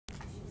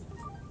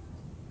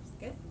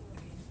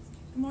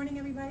morning,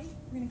 everybody.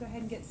 We're going to go ahead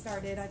and get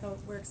started. I thought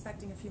we're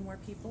expecting a few more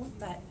people,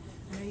 but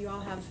I know you all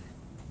have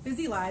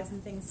busy lives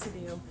and things to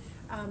do.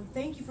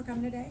 Thank you for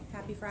coming today.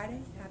 Happy Friday.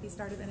 Happy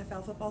start of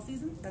NFL football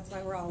season. That's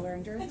why we're all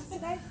wearing jerseys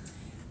today.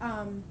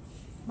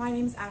 My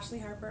name is Ashley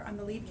Harper. I'm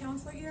the lead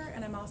counselor here,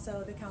 and I'm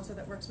also the counselor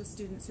that works with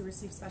students who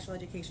receive special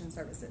education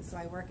services. So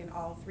I work in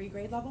all 3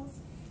 grade levels.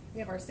 We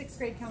have our 6th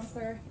grade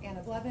counselor,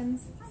 Anna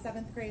Blevins,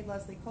 7th grade,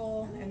 Leslie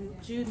Cole, and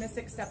Jude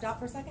Missick stepped out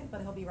for a second, but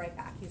he'll be right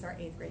back. He's our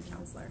 8th grade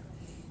counselor.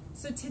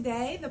 So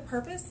today, the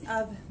purpose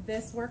of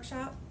this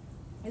workshop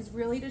is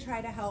really to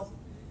try to help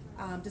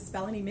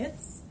dispel any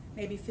myths,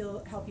 maybe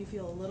help you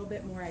feel a little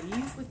bit more at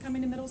ease with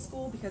coming to middle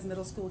school, because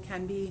middle school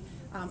can be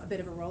a bit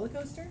of a roller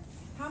coaster.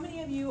 How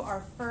many of you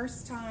are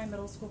first-time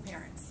middle school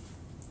parents?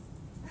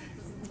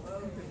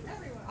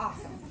 Everyone.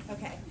 Awesome.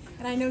 Okay.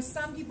 And I know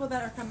some people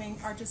that are coming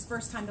are just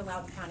first time to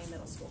Loudoun County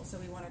Middle School, so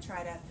we want to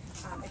try to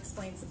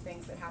explain some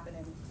things that happen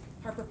in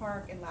Harper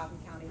Park and Loudoun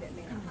County that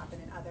may not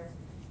happen in other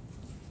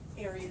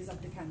areas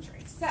of the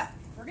country. So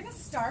we're going to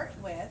start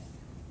with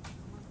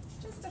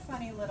just a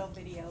funny little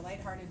video,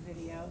 lighthearted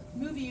video.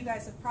 Movie you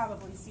guys have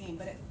probably seen,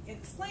 but it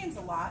explains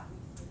a lot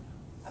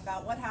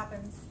about what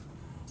happens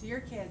to your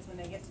kids when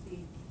they get to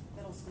be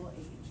middle school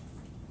age.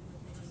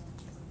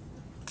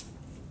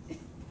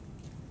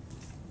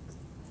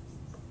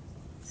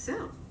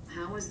 So,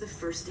 how was the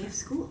first day of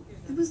school?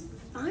 It was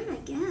fine, I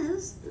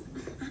guess.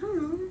 I don't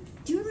know.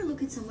 Do you ever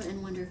look at someone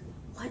and wonder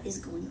what is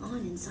going on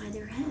inside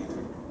their head?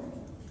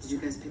 Did you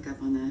guys pick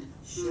up on that?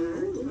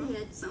 Sure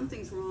did.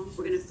 Something's wrong.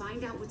 We're gonna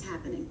find out what's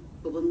happening,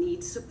 but we'll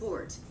need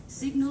support.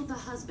 Signal the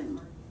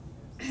husband.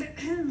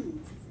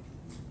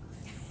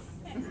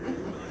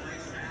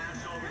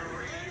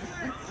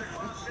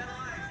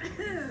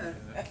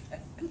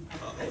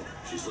 Uh-oh,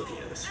 she's looking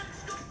at us.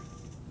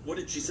 What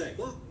did she say?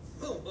 What?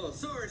 Oh,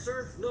 sorry,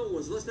 sir. No one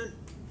was listening.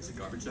 Is it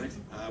garbage night?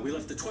 We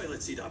left the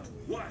toilet seat up.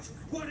 What?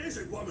 What is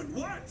it, woman?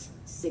 What?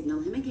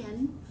 Signal him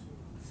again.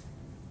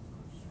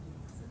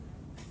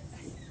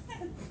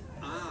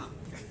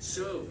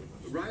 So,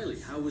 Riley,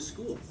 how was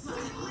school?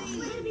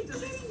 You gotta be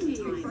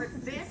kidding me. For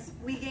this,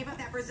 we gave up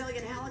that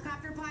Brazilian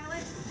helicopter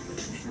pilot?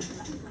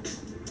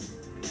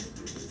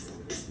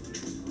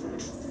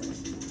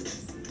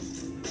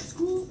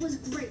 School was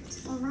great,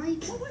 all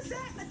right? What was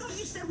that? I thought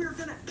you said we were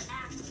gonna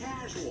act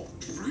casual.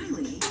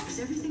 Riley, is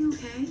everything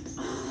okay?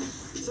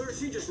 Sir,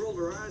 she just rolled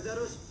her eyes at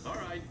us. All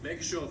right, make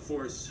a show of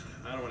force.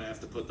 I don't want to have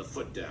to put the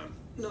foot down.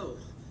 No,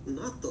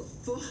 not the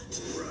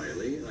foot.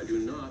 Riley, I do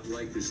not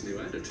like this new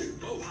attitude.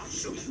 Oh, I'll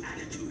show you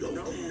attitude. Oh,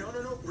 no,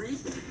 breathe.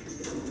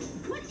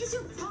 What is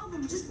your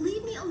problem? Just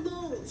leave me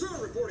alone. Sir,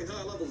 reporting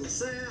high levels of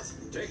sass.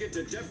 Take it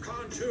to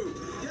DEFCON 2.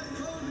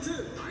 DEFCON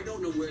 2. I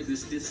don't know where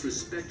this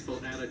disrespectful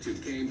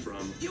attitude came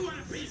from. You want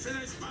a piece of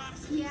this,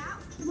 Pops? Yeah?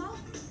 Well,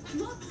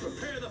 look.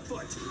 Prepare the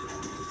foot.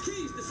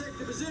 Keys to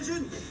safety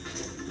position.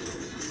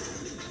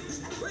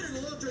 Ready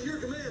to launch on your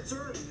command,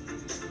 sir.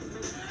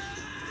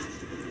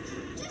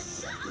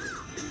 Just shut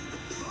up.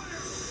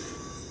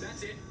 Fire!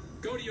 That's it.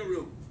 Go to your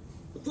room.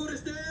 The foot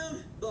is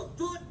down. The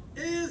foot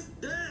is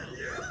down.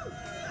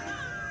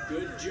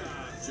 Good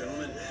job,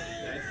 gentlemen.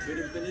 That could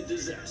have been a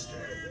disaster.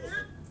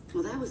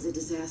 Well, that was a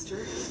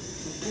disaster.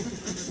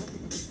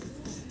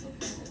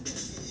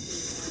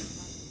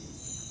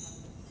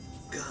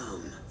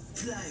 Come,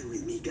 fly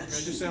with me, Can I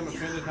just say I'm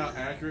offended how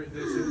accurate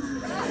this is?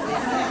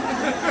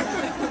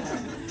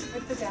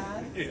 With the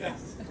dad? Yeah.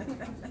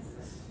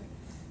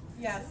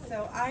 Yes,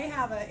 so I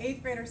have an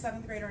 8th grader,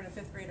 7th grader, and a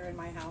 5th grader in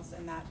my house,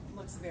 and that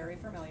looks very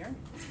familiar.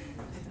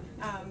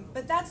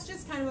 But that's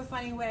just kind of a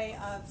funny way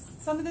of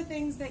some of the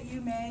things that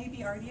you may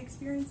be already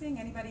experiencing.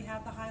 Anybody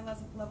have the high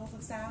levels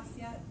of sass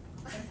yet?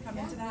 Come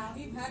into the house?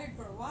 We've had it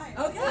for a while.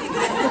 Okay.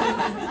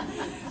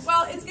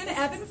 Well, it's going to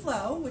ebb and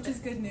flow, which is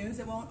good news.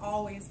 It won't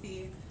always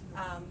be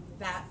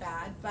that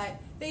bad, but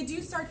they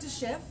do start to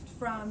shift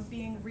from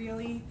being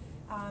really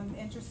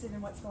interested in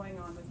what's going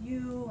on with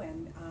you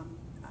and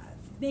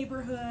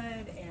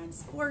neighborhood and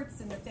sports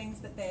and the things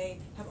that they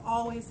have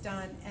always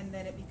done, and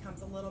then it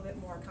becomes a little bit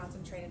more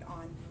concentrated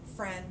on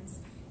friends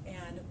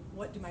and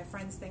what do my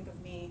friends think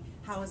of me,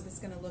 how is this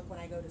going to look when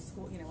I go to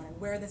school, you know, when I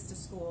wear this to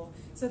school.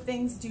 So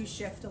things do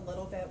shift a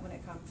little bit when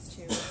it comes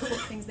to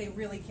things they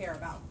really care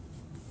about.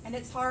 And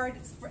it's hard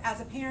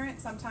as a parent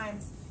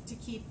sometimes to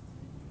keep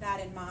that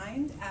in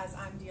mind as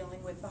I'm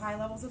dealing with the high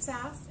levels of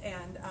sass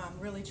and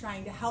really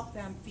trying to help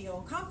them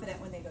feel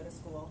confident when they go to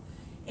school,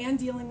 and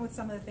dealing with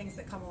some of the things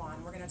that come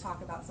along. We're going to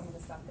talk about some of the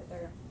stuff that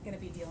they're going to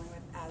be dealing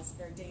with as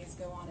their days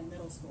go on in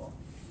middle school.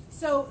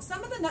 So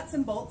some of the nuts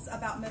and bolts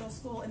about middle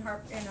school in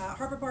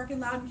Harper Park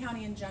and Loudoun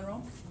County in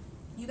general,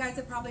 you guys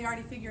have probably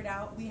already figured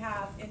out. We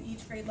have in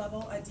each grade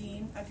level a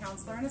dean, a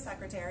counselor, and a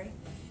secretary.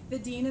 The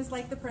dean is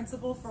like the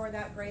principal for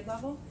that grade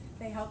level.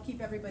 They help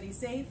keep everybody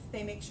safe.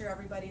 They make sure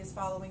everybody is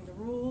following the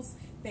rules.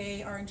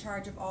 They are in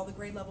charge of all the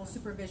grade level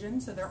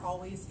supervision, so they're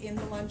always in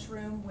the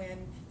lunchroom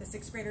when the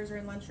 6th graders are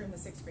in lunchroom. The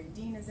 6th grade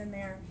dean is in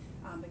there.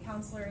 The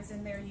counselor is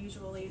in there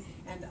usually,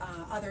 and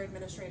other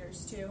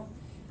administrators too.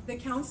 The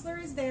counselor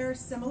is there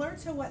similar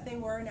to what they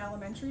were in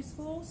elementary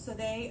school, so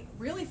they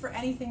really, for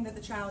anything that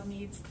the child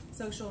needs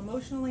social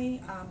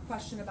emotionally,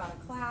 question about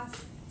a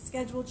class,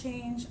 schedule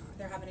change,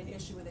 they're having an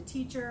issue with a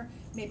teacher,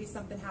 maybe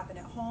something happened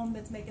at home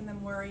that's making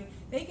them worry,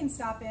 they can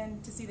stop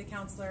in to see the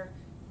counselor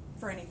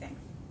for anything.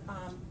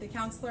 The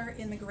counselor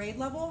in the grade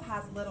level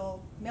has a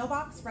little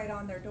mailbox right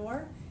on their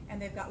door, and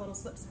they've got little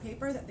slips of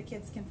paper that the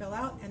kids can fill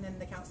out, and then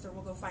the counselor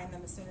will go find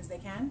them as soon as they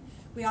can.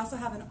 We also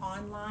have an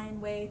online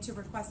way to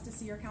request to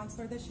see your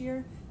counselor this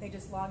year. They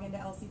just log into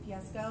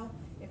LCPS Go.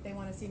 If they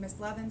want to see Ms.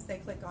 Blevins, they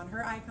click on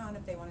her icon.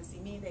 If they want to see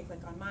me, they click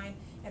on mine,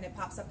 and it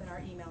pops up in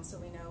our email so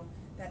we know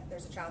that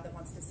there's a child that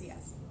wants to see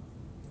us.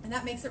 And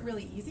that makes it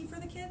really easy for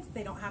the kids.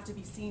 They don't have to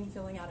be seen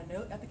filling out a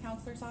note at the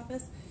counselor's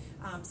office.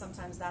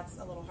 Sometimes that's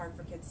a little hard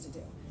for kids to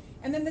do.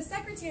 And then the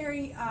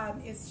secretary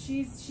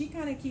she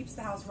kind of keeps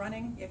the house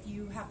running. If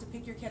you have to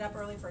pick your kid up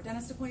early for a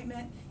dentist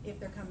appointment, if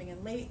they're coming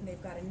in late and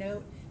they've got a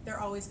note, they're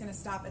always going to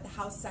stop at the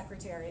house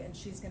secretary, and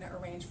she's going to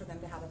arrange for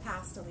them to have a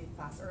pass to leave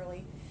class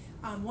early.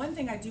 One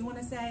thing I do want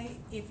to say,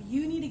 if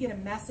you need to get a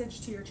message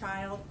to your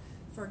child,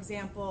 for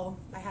example,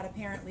 I had a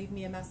parent leave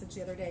me a message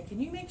the other day, can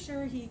you make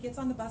sure he gets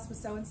on the bus with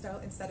so-and-so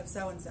instead of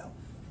so-and-so?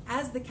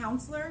 As the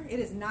counselor, it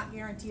is not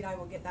guaranteed I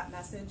will get that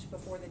message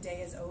before the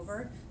day is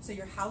over, so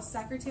your house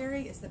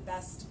secretary is the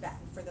best bet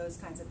for those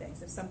kinds of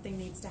things, if something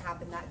needs to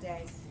happen that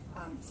day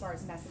as far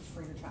as message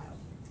for your child.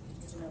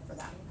 Just a note for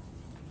that.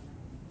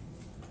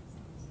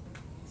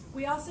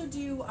 We also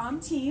do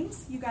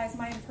teams. You guys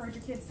might have heard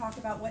your kids talk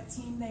about what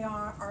team they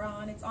are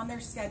on. It's on their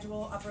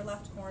schedule, upper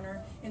left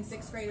corner. In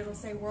 6th grade, it'll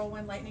say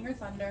whirlwind, lightning, or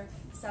thunder.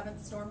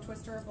 7th, storm,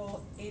 twister, or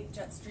bolt. 8th,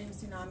 jet stream,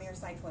 tsunami, or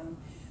cyclone.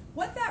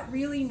 What that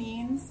really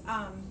means,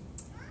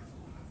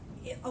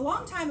 a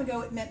long time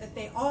ago it meant that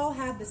they all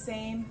had the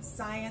same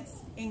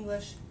science,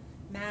 English,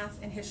 math,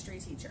 and history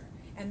teacher.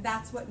 And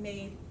that's what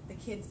made the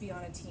kids be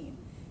on a team.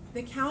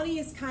 The county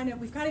is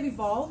we've kind of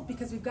evolved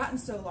because we've gotten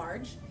so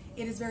large.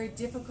 It is very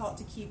difficult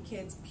to keep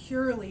kids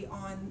purely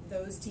on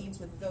those teams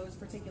with those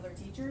particular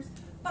teachers,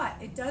 but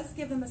it does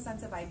give them a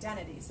sense of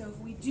identity. So if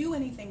we do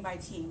anything by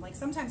team, like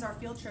sometimes our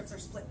field trips are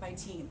split by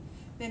team,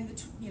 then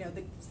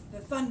the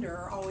Thunder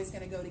are always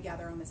going to go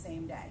together on the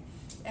same day.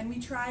 And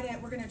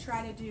we're going to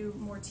try to do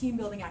more team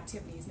building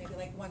activities, maybe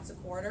like once a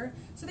quarter,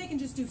 so they can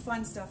just do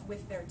fun stuff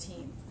with their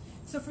team.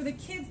 So for the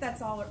kids,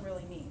 that's all it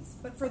really means.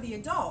 But for the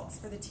adults,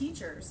 for the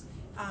teachers,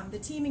 the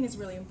teaming is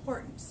really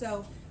important.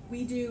 So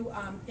we do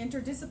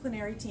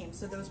interdisciplinary teams,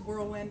 so those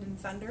whirlwind and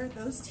thunder,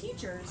 those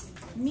teachers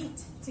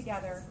meet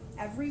together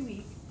every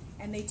week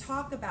and they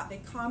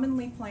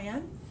commonly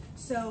plan.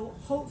 So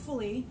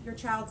hopefully your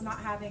child's not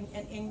having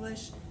an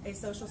English, a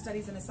social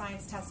studies, and a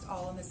science test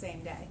all on the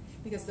same day,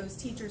 because those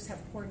teachers have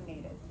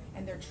coordinated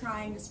and they're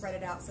trying to spread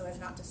it out so as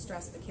not to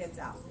stress the kids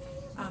out.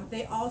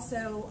 They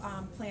also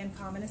plan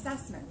common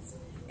assessments.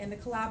 And the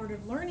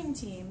collaborative learning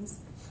teams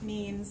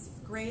means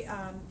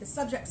the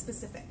subject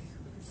specific.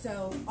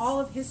 So all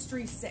of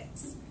History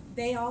 6,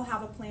 they all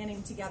have a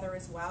planning together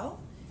as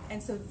well.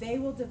 And so they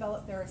will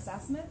develop their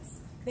assessments.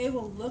 They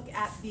will look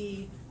at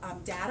the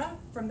data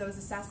from those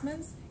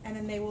assessments, and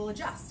then they will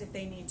adjust if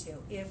they need to.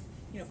 If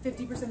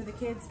 50% of the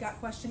kids got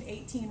question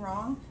 18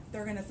 wrong,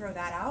 they're going to throw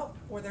that out,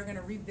 or they're going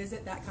to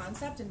revisit that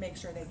concept and make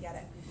sure they get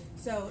it.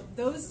 So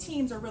those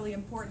teams are really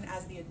important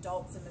as the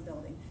adults in the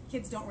building.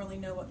 Kids don't really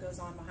know what goes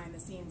on behind the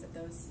scenes at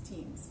those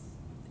teams.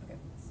 Okay.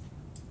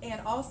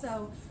 And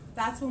also,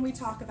 that's when we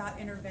talk about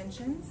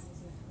interventions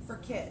for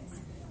kids.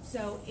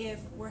 So if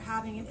we're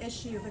having an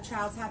issue, if a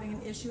child's having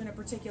an issue in a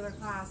particular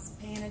class,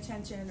 paying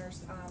attention or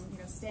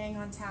staying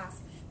on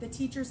task, the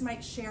teachers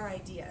might share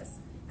ideas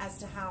as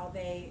to how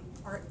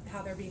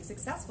they're being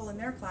successful in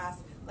their class.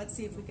 Let's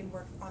see if we can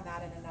work on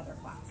that in another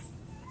class.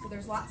 So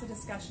there's lots of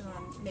discussion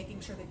on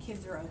making sure the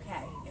kids are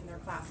okay in their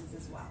classes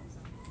as well.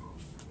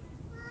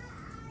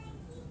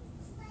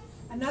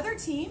 Another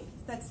team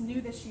that's new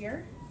this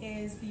year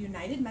is the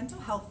United Mental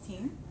Health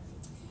Team.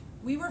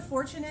 We were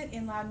fortunate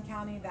in Loudoun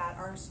County that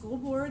our school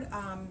board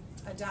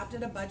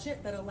adopted a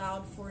budget that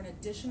allowed for an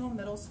additional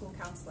middle school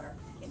counselor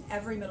in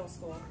every middle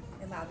school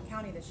in Loudoun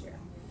County this year.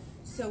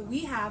 So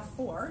we have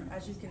 4,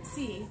 as you can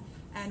see,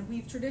 and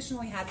we've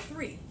traditionally had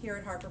 3 here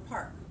at Harper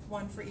Park,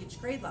 1 for each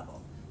grade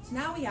level. So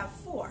now we have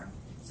 4.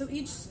 So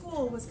each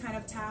school was kind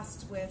of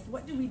tasked with,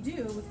 what do we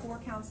do with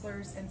 4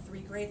 counselors and 3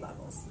 grade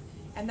levels?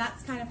 And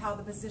that's kind of how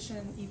the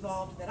position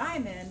evolved that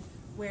I'm in,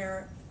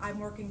 where I'm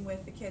working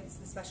with the kids,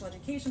 the special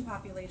education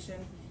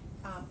population,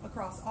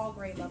 across all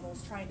grade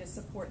levels, trying to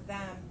support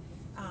them,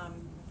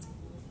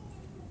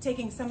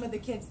 taking some of the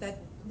kids that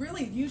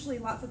really usually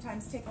lots of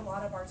times take a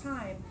lot of our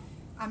time.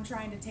 I'm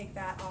trying to take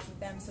that off of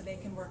them so they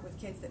can work with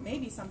kids that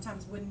maybe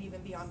sometimes wouldn't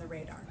even be on the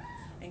radar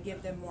and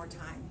give them more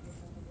time.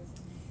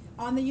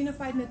 On the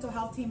Unified Mental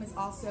Health Team is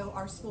also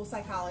our school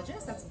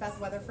psychologist. That's Beth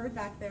Weatherford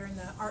back there in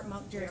the Art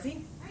Monk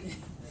jersey.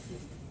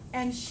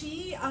 And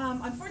she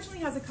unfortunately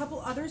has a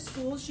couple other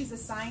schools she's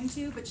assigned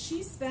to, but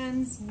she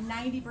spends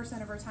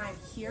 90% of her time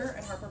here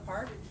at Harper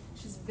Park.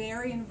 She's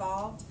very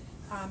involved.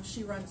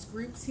 She runs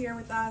groups here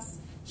with us.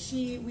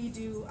 We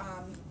do,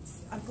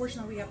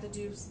 unfortunately, we have to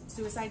do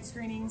suicide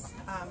screenings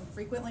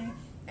frequently,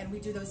 and we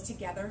do those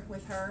together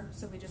with her.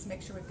 So we just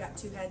make sure we've got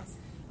two heads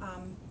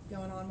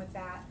going on with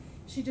that.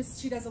 She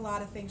does a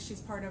lot of things.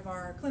 She's part of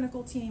our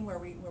clinical team where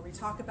we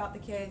talk about the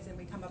kids and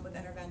we come up with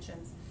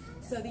interventions.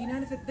 So the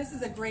United, this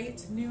is a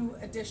great new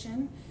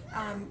addition.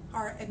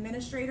 Our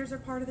administrators are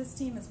part of this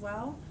team as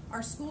well.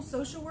 Our school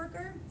social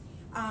worker,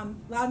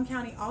 Loudoun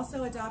County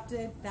also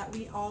adopted that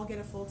we all get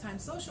a full-time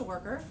social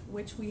worker,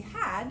 which we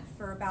had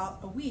for about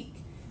a week,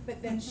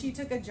 but then she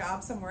took a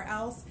job somewhere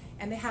else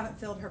and they haven't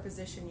filled her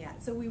position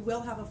yet. So we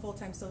will have a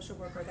full-time social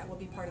worker that will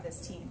be part of this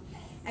team.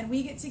 And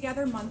we get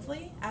together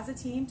monthly as a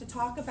team to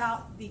talk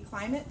about the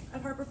climate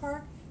at Harper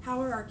Park,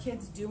 how are our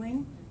kids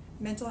doing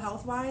mental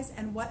health-wise,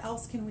 and what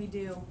else can we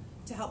do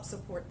to help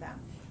support them.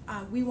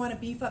 We want to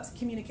beef up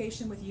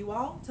communication with you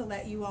all to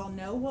let you all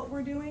know what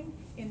we're doing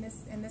in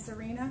this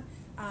arena.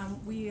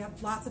 We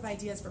have lots of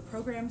ideas for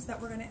programs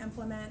that we're going to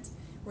implement.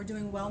 We're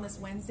doing Wellness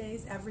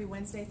Wednesdays. Every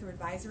Wednesday through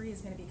advisory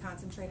is going to be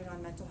concentrated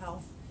on mental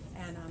health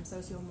and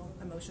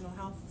socio-emotional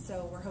health.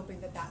 So we're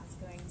hoping that that's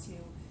going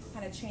to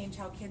kind of change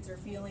how kids are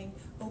feeling,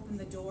 open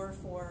the door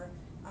for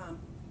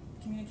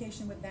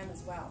communication with them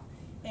as well.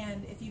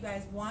 And if you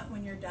guys want,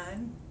 when you're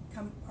done,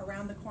 come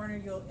around the corner,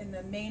 in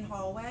the main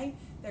hallway,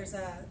 there's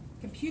a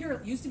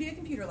computer, used to be a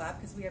computer lab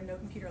because we have no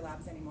computer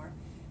labs anymore.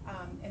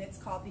 And it's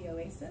called the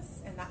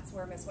Oasis, and that's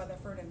where Miss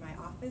Weatherford and my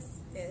office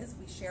is.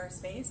 We share a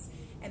space,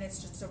 and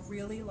it's just a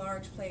really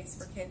large place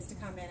for kids to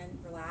come in and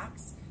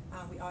relax.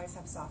 We always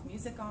have soft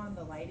music on,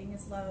 the lighting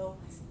is low,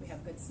 we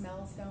have good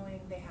smells going,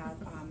 they have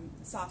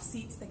soft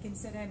seats they can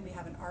sit in, we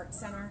have an art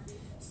center.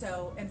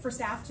 So, and for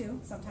staff too,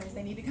 sometimes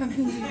they need to come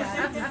in and do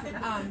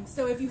that.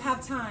 So if you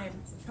have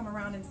time, come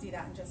around and see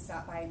that and just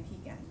stop by and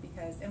peek in,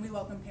 and we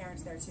welcome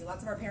parents there too.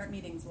 Lots of our parent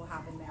meetings will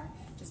happen there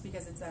just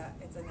because it's a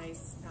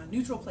nice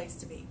neutral place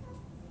to be.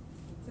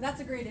 So that's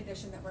a great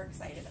addition that we're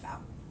excited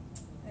about.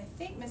 And I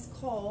think Miss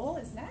Cole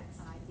is next.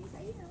 I think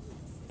I am.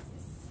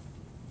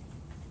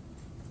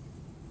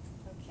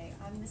 Okay,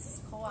 I'm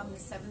Mrs. Cole. I'm the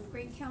 7th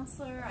grade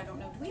counselor. I don't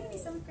know, do we have any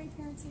 7th grade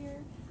parents here?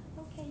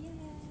 Okay,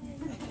 yay.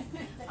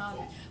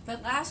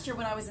 But last year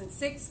when I was in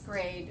 6th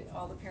grade,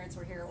 all the parents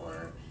were here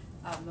were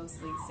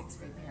mostly 6th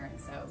grade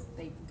parents. So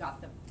they got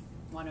the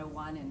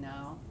 101, and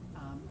now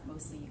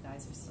mostly you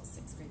guys are still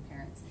 6th grade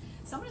parents.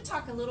 So I'm going to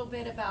talk a little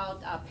bit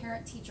about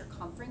parent-teacher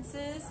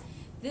conferences.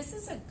 This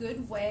is a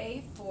good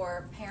way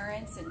for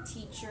parents and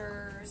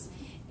teachers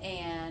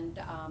and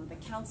the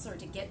counselor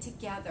to get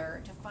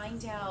together to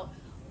find out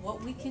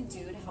what we can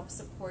do to help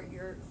support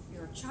your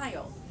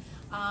child.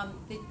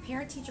 The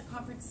parent-teacher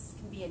conferences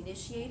can be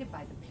initiated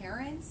by the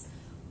parents,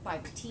 by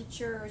the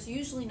teachers,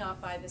 usually not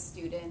by the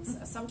students.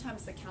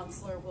 Sometimes the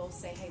counselor will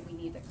say, hey, we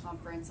need a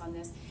conference on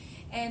this.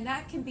 And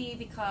that can be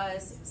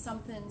because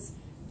something's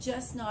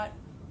just not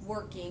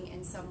working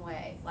in some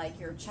way. Like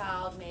your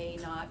child may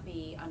not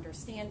be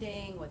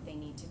understanding what they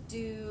need to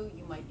do.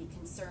 You might be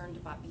concerned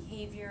about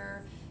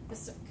behavior,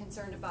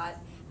 concerned about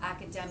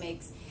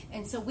academics.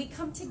 And so we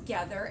come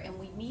together and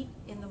we meet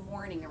in the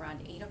morning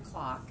around 8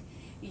 o'clock.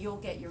 You'll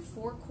get your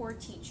 4 core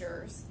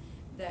teachers.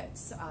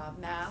 That's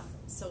math,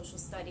 social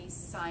studies,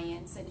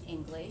 science, and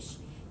English.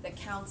 The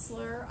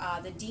counselor,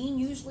 the dean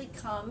usually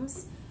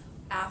comes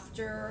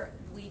after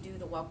we do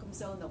the welcome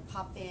zone. They'll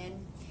pop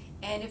in.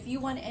 And if you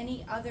want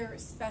any other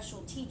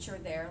special teacher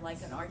there,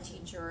 like an art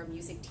teacher or a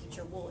music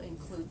teacher, we'll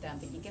include them.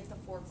 But you get the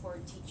 4 core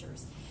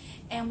teachers.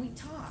 And we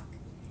talk.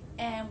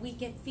 And we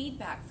get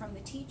feedback from the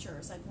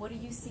teachers, like, what are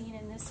you seeing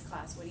in this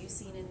class? What are you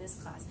seeing in this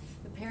class?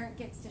 The parent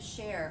gets to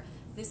share,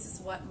 this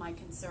is what my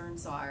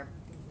concerns are.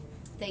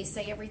 They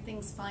say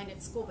everything's fine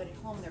at school, but at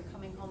home they're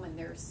coming home and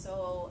they're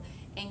so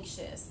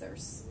anxious.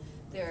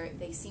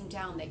 They seem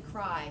down, they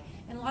cry.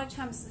 And a lot of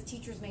times the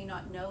teachers may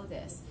not know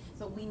this,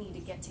 but we need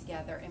to get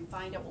together and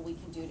find out what we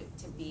can do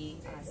to be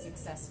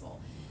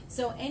successful.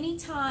 So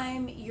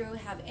anytime you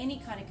have any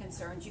kind of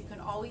concerns, you can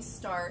always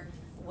start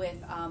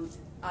with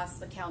us,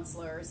 the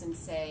counselors, and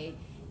say,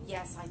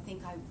 yes, I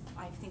think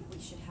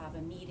we should have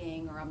a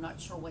meeting, or I'm not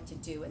sure what to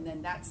do, and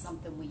then that's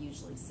something we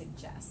usually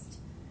suggest.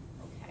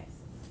 Okay,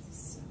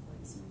 so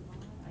let's move on.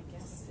 I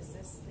guess, is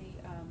this the,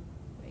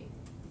 wait.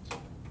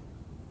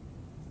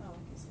 Oh,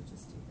 I guess we'll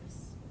just do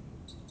this.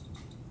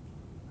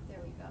 There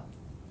we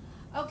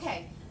go.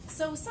 Okay,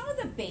 so some of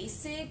the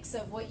basics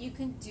of what you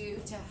can do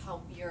to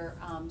help your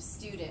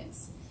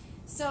students.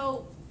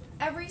 So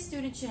every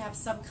student should have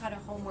some kind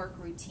of homework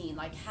routine,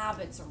 like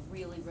habits are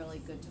really, really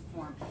good to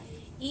form.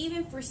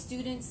 Even for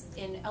students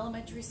in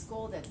elementary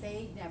school that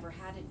they never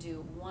had to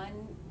do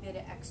one bit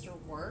of extra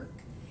work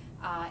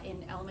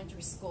in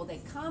elementary school, they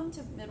come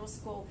to middle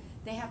school,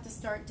 they have to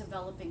start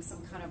developing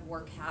some kind of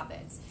work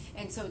habits.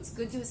 And so it's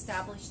good to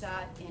establish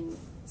that in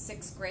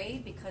 6th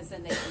grade, because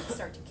then they can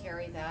start to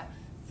carry that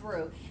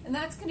through. And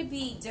that's going to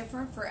be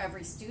different for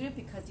every student,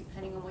 because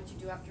depending on what you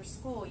do after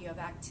school, you have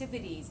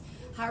activities.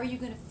 How are you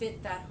going to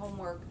fit that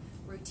homework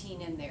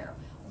routine in there?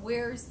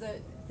 Where's the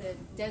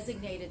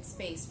designated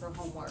space for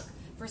homework?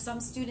 For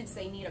some students,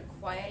 they need a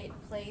quiet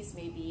place,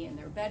 maybe in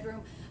their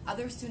bedroom.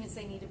 Other students,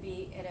 they need to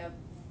be at a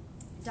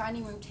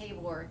dining room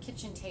table or a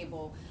kitchen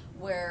table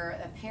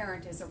where a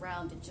parent is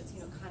around to just,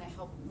 kind of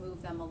help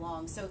move them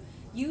along. So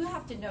you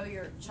have to know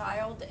your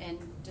child and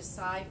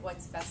decide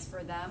what's best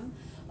for them.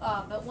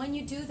 But when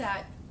you do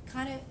that,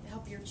 kind of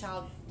help your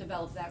child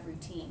develop that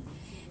routine.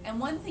 And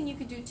one thing you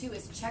can do too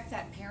is check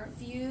that parent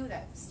view,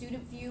 that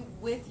student view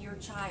with your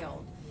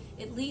child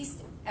at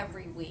least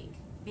every week,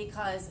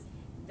 because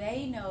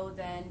they know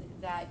then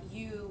that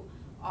you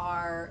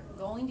are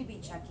going to be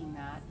checking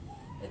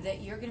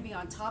that you're going to be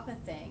on top of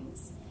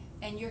things,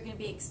 and you're going to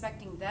be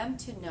expecting them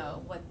to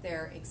know what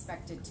they're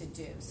expected to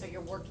do. So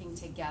you're working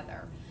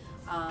together.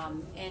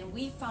 And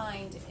we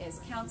find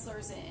as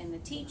counselors and the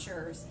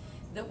teachers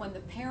that when the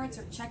parents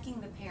are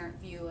checking the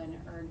parent view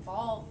and are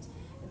involved,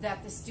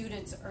 that the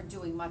students are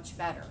doing much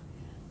better,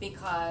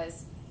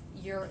 because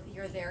you're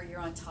there, you're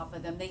on top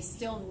of them. They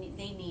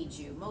need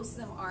you. Most of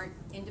them aren't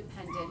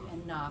independent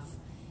enough,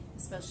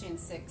 especially in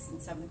 6th and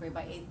 7th grade.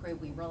 By 8th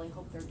grade, we really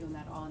hope they're doing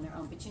that all on their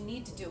own, but you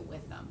need to do it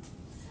with them.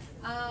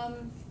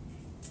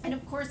 And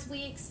of course,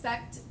 we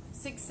expect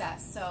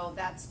success, so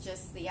that's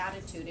just the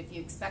attitude. If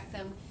you expect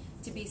them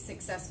to be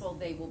successful,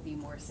 they will be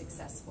more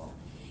successful.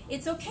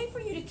 It's okay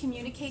for you to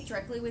communicate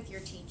directly with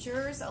your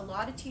teachers. A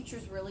lot of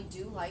teachers really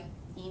do like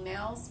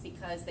emails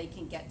because they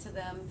can get to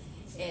them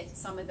at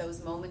some of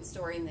those moments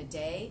during the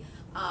day.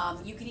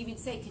 You could even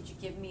say, could you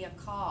give me a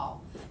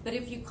call? But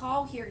if you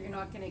call here, you're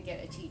not going to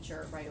get a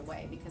teacher right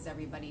away because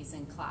everybody's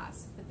in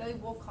class. But they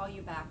will call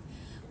you back.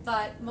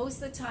 But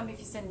most of the time, if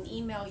you send an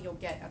email, you'll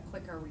get a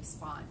quicker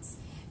response.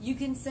 You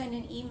can send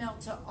an email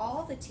to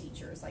all the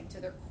teachers, like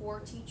to their core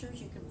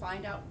teachers. You can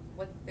find out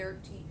what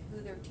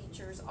who their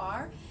teachers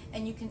are,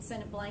 and you can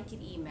send a blanket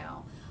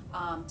email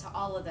to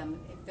all of them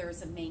if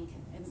there's a main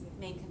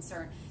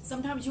concern.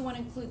 Sometimes you want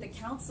to include the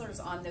counselors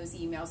on those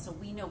emails so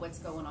we know what's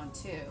going on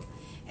too.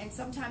 And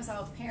sometimes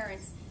I'll have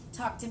parents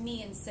talk to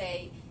me and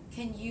say,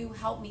 can you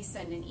help me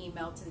send an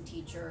email to the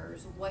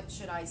teachers? What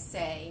should I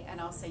say? And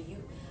I'll say,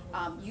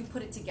 you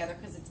put it together,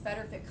 because it's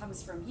better if it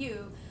comes from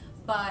you.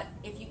 But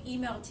if you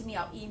email it to me,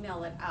 I'll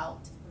email it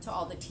out to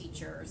all the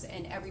teachers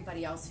and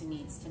everybody else who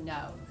needs to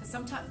know, because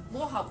sometimes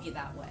we'll help you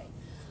that way.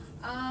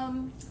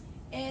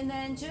 And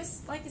then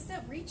just, like I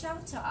said, reach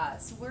out to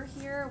us. We're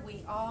here.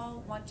 We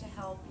all want to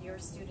help your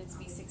students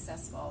be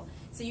successful.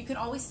 So you can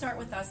always start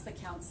with us, the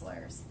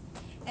counselors.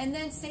 And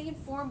then stay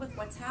informed with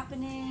what's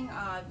happening.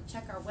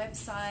 Check our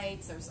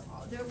websites.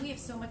 We have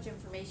so much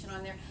information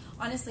on there.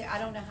 Honestly, I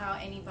don't know how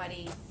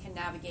anybody can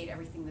navigate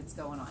everything that's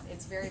going on.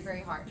 It's very,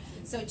 very hard.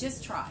 So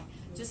just try.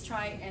 Just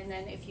try. And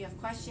then if you have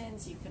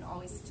questions, you can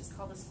always just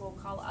call the school,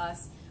 call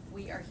us.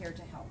 We are here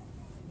to help.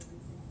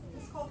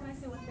 Ms. Cole, can I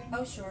say one thing?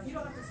 Oh, sure. You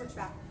don't have to switch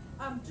back.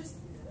 Just,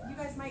 you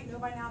guys might know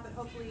by now, but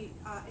hopefully,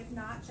 if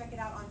not, check it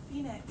out on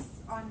Phoenix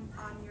on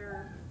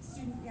your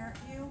student parent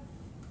view.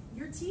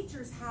 Your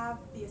teachers have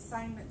the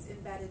assignments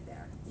embedded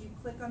there. You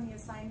click on the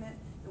assignment,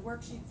 the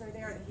worksheets are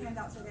there, the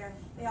handouts are there.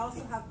 They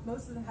also have,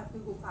 most of them have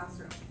Google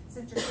Classroom.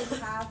 Since your kids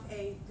have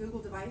a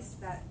Google device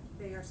that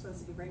they are supposed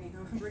to be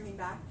bringing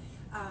back,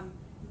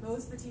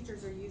 most of the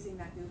teachers are using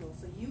that Google.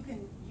 So you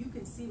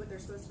can see what they're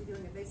supposed to be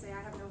doing. If they say, I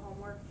have no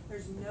homework,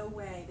 there's no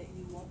way that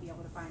you won't be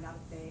able to find out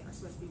if they are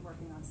supposed to be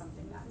working on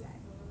something that day.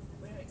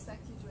 Where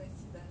exactly do I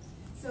see that?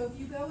 So if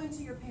you go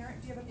into your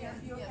parent, do you have a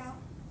parent view account?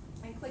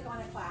 And click on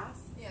a class,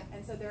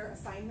 and so their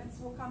assignments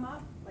will come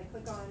up, like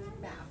click on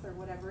math or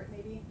whatever it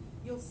may be.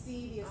 You'll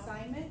see the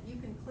assignment. You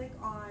can click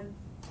on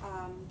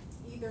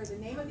either the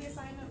name of the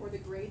assignment or the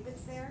grade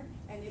that's there,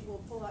 and it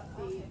will pull up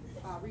the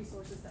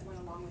resources that went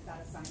along with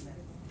that assignment.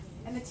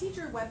 And the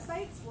teacher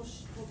websites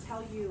will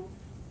tell you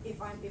if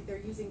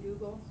they're using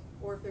Google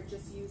or if they're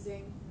just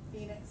using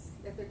Phoenix,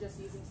 if they're just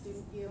using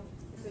Student View.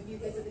 So if you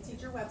visit the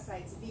teacher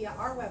websites via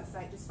our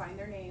website, just find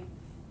their name.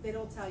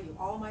 It'll tell you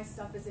all my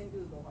stuff is in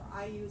Google, or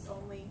I use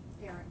only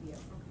Parent View.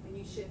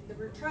 And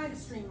we're trying to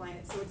streamline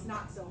it so it's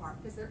not so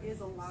hard, because there is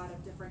a lot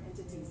of different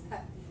entities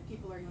that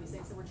people are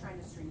using, so we're trying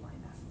to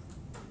streamline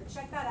that. But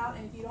check that out,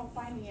 and if you don't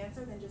find the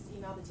answer, then just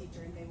email the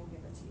teacher and they will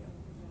give it to you.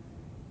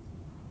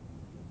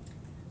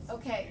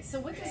 Okay, so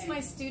what does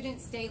my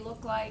students' day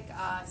look like,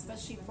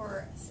 especially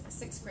for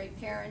 6th grade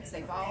parents?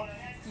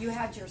 You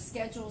had your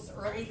schedules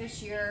early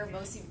this year.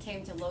 Most of you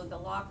came to load the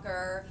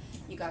locker.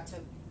 You got to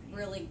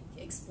really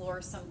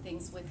explore some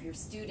things with your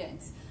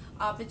students.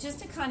 But just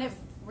to kind of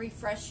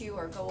refresh you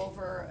or go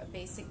over a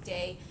basic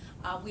day,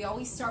 we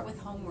always start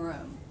with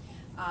homeroom.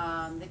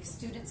 The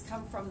students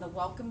come from the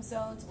welcome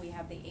zones. We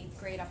have the 8th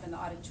grade up in the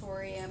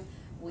auditorium.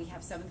 We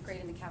have 7th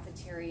grade in the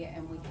cafeteria,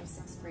 and we have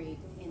 6th grade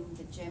in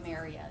the gym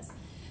areas.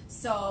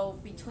 So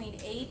between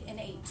 8 and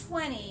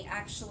 8:20,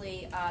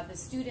 actually, the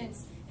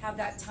students have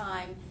that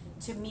time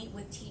to meet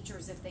with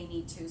teachers if they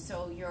need to.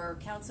 So your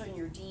counselor and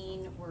your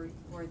dean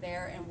were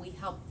there, and we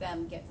help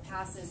them get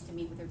passes to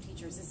meet with their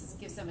teachers. This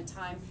gives them a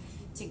time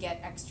to get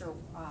extra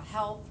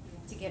help,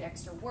 to get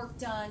extra work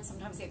done.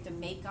 Sometimes they have to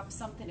make up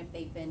something if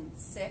they've been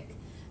sick.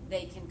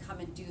 They can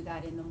come and do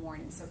that in the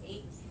morning, so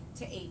 8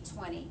 to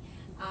 8:20.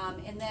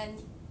 And then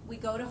we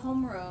go to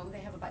homeroom.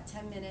 They have about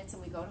 10 minutes,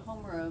 and we go to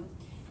homeroom.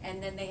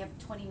 And then they have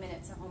 20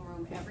 minutes of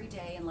homeroom every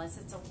day, unless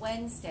it's a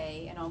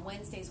Wednesday. And on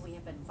Wednesdays, we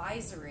have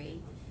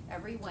advisory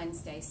every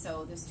Wednesday.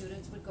 So the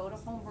students would go to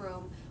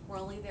homeroom. We're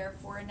only there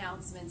for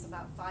announcements,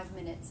 about 5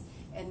 minutes,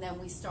 and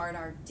then we start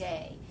our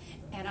day.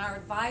 And our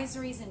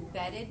advisory is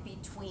embedded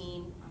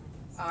between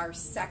our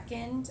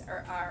second,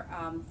 or our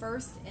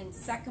first and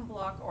second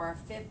block, or our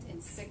fifth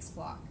and sixth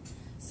block.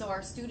 So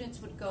our students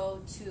would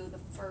go to the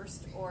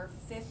first or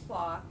fifth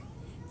block.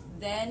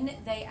 Then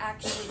they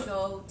actually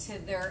go to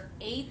their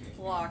 8th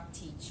block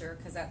teacher,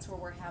 because that's where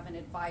we're having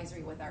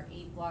advisory with our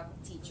 8th block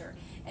teacher.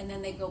 And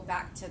then they go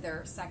back to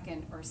their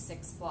 2nd or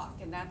 6th block,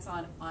 and that's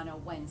on a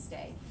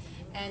Wednesday.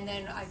 And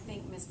then I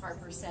think Ms.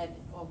 Harper said,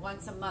 well,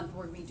 once a month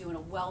we're going to be doing a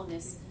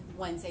wellness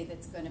Wednesday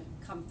that's going to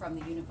come from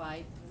the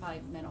Unified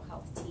Mental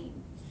Health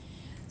team.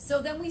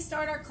 So then we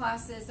start our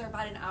classes. They're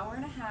about an hour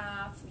and a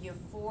half. You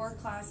have 4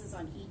 classes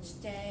on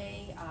each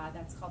day.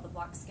 That's called the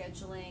block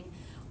scheduling.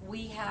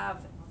 We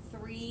have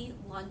 3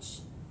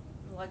 lunch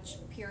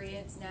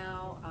periods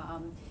now.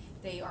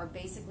 They are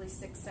basically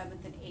 6th,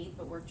 7th, and 8th,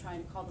 but we're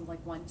trying to call them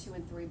like 1, 2,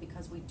 and 3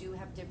 because we do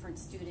have different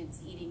students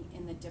eating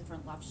in the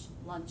different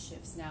lunch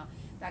shifts now.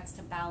 That's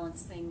to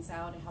balance things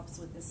out. It helps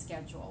with the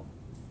schedule.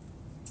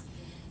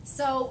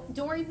 So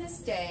during this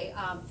day,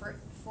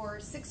 for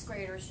 6th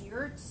graders,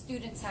 your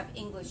students have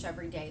English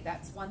every day.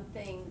 That's one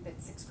thing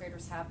that 6th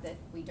graders have that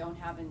we don't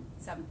have in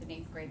 7th and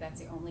 8th grade. That's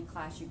the only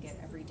class you get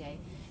every day.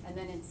 And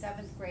then in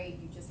 7th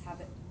grade, you just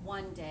have it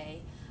one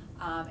day,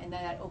 and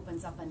then that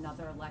opens up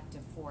another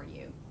elective for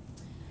you.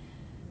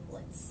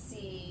 Let's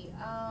see.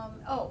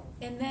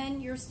 And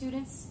then your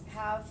students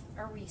have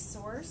a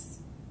resource.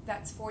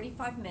 That's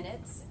 45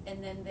 minutes,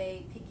 and then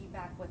they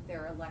piggyback with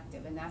their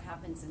elective, and that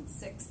happens in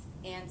 6th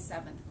and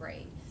 7th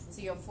grade.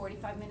 So you have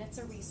 45 minutes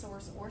of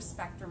resource or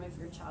Spectrum if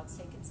your child's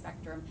taking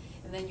Spectrum,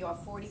 and then you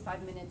have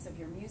 45 minutes of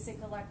your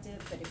music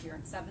elective, but if you're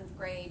in 7th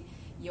grade,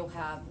 you'll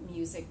have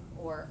music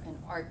or an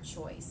art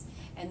choice.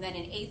 And then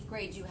in 8th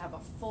grade, you have a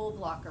full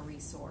block of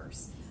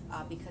resource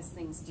because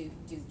things do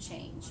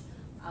change.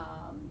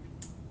 And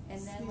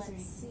then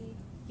let's see.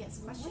 Yes,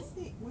 question?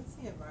 What's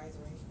the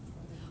advisory?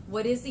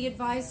 What is the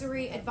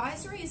advisory?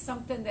 Advisory is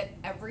something that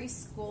every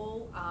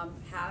school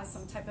has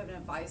some type of an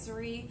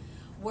advisory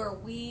where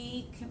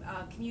we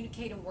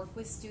communicate and work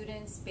with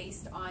students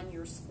based on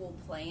your school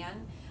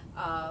plan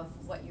of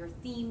what your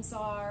themes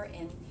are,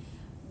 and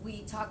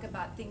we talk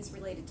about things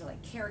related to like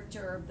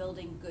character,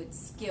 building good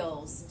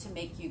skills to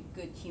make you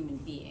good human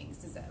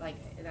beings. Is that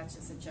that's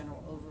just a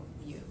general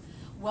overview.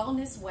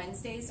 Wellness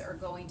Wednesdays are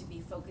going to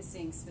be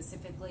focusing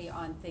specifically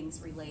on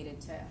things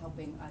related to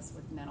helping us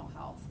with mental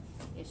health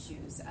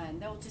issues, and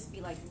they'll just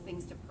be like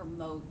things to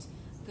promote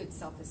good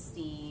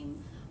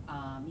self-esteem,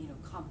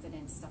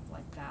 confidence, stuff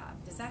like that.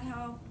 Does that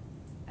help?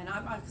 And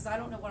because I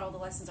don't know what all the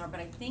lessons are,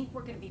 but I think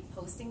we're going to be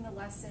posting the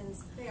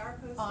lessons. They are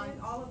posted.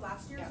 All of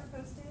last year's are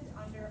posted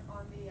on the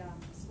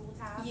school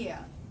tab.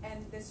 Yeah.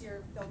 And this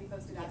year they'll be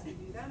posted as we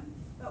do them.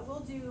 But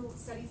we'll do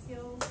study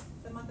skills.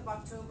 The month of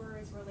October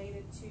is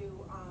related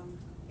to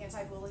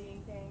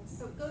anti-bullying things.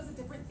 So it goes a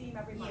different theme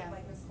every month,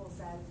 like Ms. Cole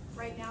said.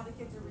 Right now the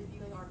kids are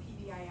reviewing our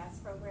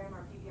PBIS program,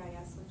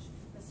 which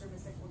Mr.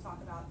 Missick will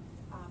talk about.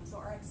 So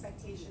our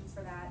expectations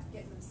for that,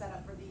 getting them set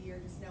up for the year,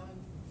 just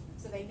knowing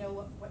so they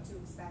know what to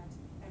expect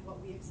and what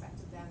we expect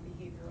of them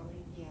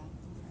behaviorally. Yeah.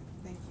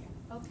 Thank you.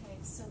 Okay,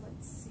 so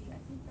let's see. I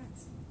think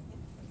that's it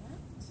for that.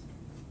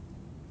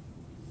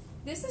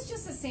 This is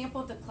just a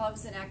sample of the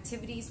clubs and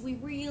activities. We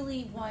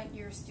really want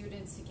your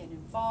students to get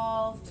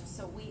involved.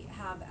 So we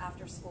have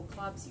after-school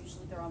clubs.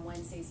 Usually they're on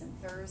Wednesdays and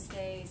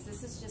Thursdays.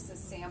 This is just a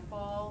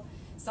sample.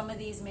 Some of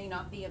these may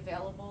not be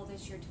available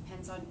this year.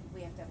 Depends on,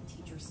 we have to have a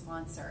teacher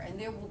sponsor. And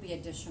there will be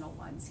additional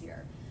ones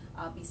here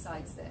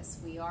besides this.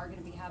 We are going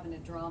to be having a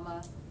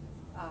drama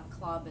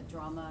club, and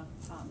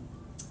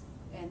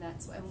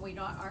we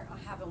aren't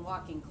having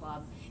walking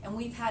club. And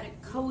we've had a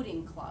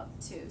coding club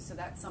too, so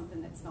that's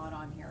something that's not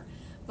on here.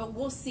 But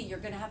we'll see. You're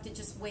going to have to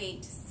just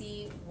wait to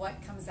see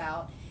what comes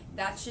out.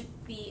 That should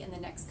be in the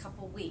next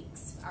couple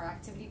weeks. Our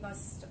activity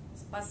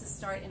buses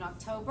start in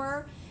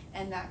October,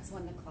 and that's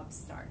when the clubs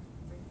start.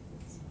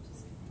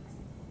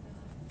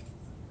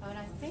 And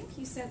I think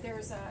you said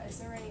there's a, is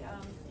there a,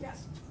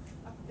 Yes.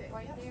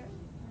 right there?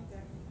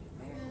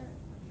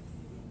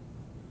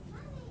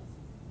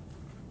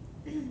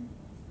 Nope.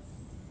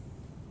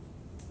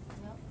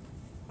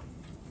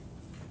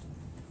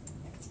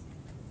 That's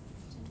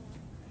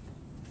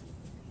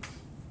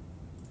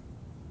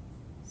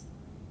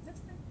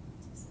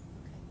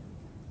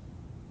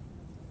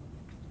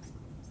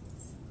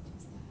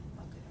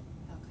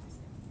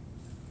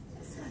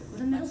fine.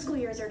 The middle school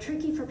years are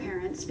tricky for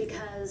parents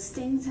because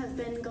things have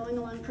been going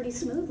along pretty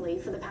smoothly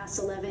for the past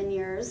 11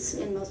 years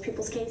in most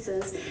people's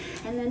cases,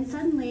 and then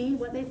suddenly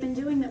what they've been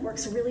doing that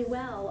works really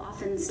well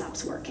often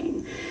stops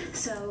working.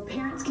 So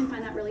parents can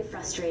find that really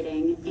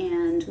frustrating,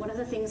 and one of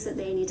the things that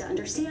they need to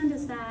understand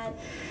is that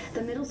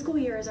The middle school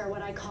years are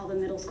what I call the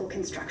middle school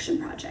construction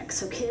project.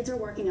 So kids are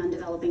working on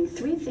developing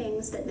 3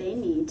 things that they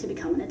need to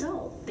become an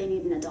adult. They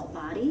need an adult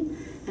body,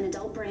 an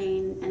adult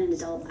brain, and an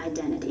adult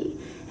identity.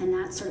 And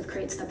that sort of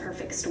creates the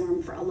perfect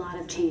storm for a lot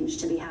of change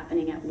to be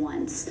happening at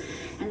once.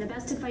 And the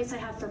best advice I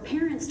have for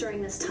parents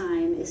during this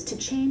time is to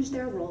change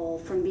their role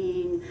from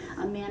being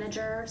a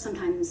manager,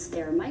 sometimes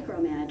they're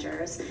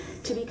micromanagers,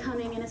 to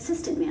becoming an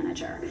assistant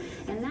manager.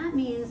 And that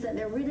means that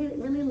they're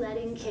really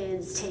letting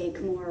kids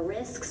take more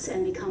risks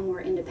and become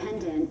more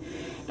independent,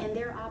 and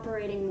they're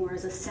operating more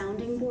as a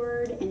sounding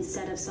board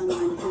instead of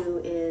someone who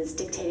is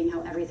dictating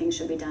how everything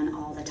should be done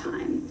all the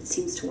time. It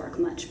seems to work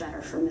much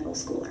better for middle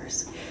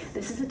schoolers.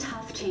 This is a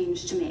tough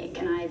change to make,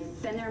 and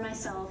I've been there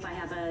myself. I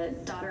have a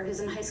daughter who's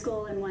in high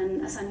school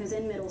and a son who's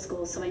in middle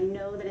school, so I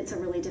know that it's a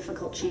really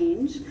difficult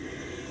change.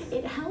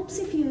 It helps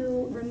if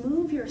you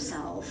remove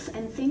yourself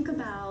and think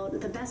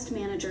about the best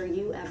manager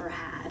you ever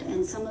had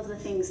and some of the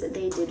things that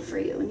they did for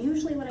you. And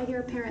usually what I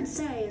hear parents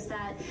say is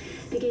that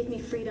they gave me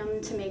freedom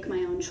to make my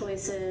own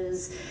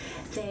choices,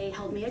 they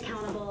held me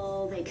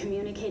accountable, they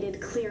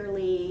communicated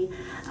clearly.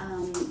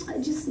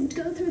 Just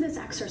go through this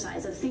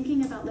exercise of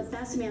thinking about the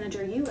best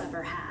manager you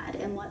ever had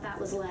and what that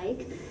was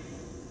like.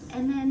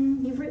 And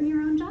then you've written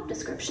your own job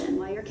description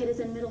while your kid is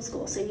in middle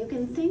school. So you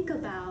can think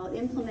about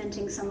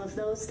implementing some of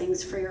those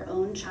things for your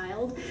own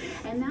child.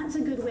 And that's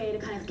a good way to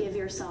kind of give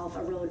yourself a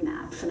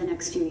roadmap for the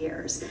next few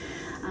years.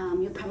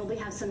 You'll probably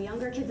have some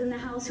younger kids in the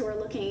house who are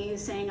looking at you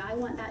saying, I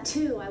want that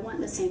too, I want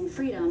the same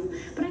freedom.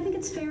 But I think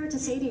it's fair to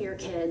say to your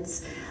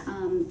kids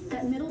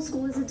that middle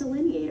school is a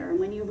delineator. And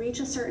when you reach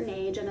a certain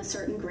age and a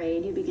certain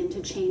grade, you begin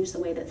to change the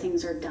way that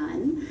things are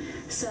done.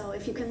 So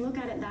if you can look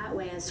at it that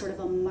way as sort of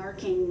a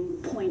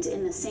marking point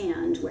in the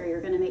sand where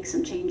you're going to make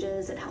some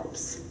changes, it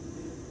helps.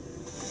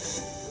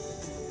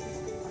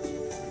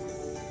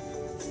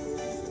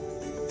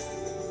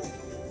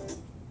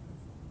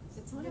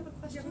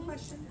 Do you have a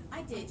question?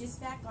 I did, just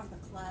back on the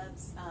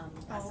clubs,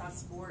 I saw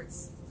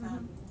sports,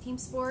 Team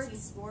sports. team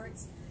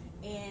sports,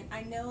 and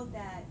I know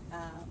that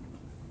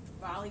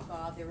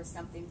volleyball, there was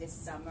something this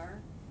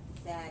summer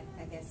that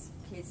I guess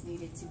kids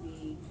needed to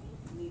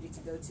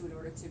go to in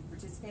order to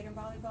participate in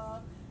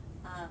volleyball.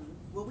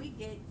 Will we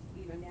get,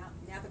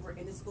 now that we're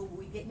in the school, will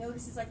we get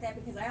notices like that?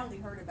 Because I only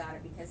heard about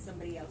it because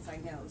somebody else I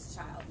know's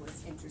child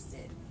was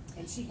interested,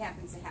 and she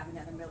happens to have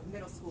another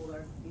middle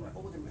schooler,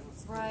 older middle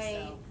schooler.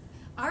 Right. So.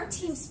 Our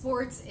team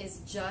sports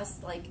is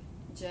just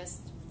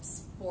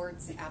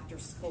sports after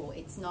school.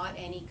 It's not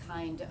any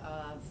kind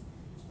of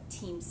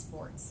team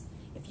sports.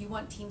 If you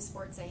want team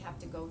sports, they have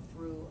to go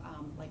through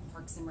like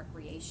Parks and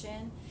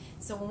Recreation.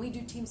 So when we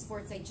do team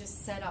sports, they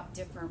just set up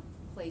different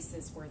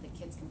places where the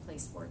kids can play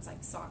sports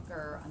like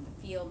soccer on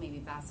the field, maybe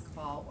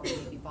basketball or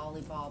maybe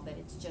volleyball, but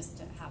it's just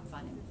to have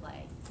fun and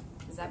play.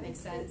 Does that make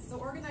sense? So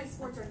organized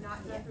sports are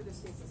not done through the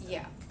school system?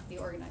 Yeah, the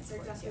organized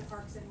They're sports, just with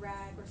Parks and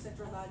Rec or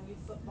Central Lawn Youth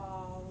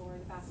Football or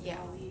the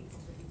Basketball League.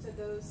 So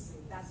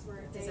that's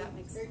where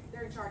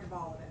they're in charge of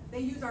all of it.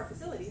 They use our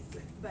facilities,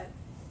 but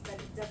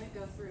it doesn't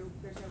go through,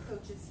 there's no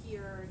coaches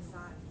here, it's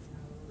not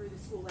through the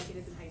school like it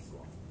is in high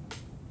school.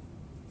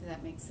 Does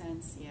that make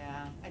sense?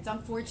 Yeah. It's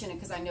unfortunate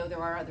because I know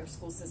there are other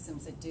school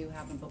systems that do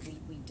have them, but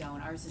we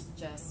don't. Ours is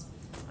just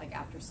like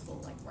after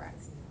school, like rec.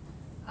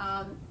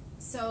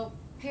 So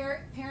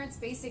parents,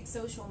 basic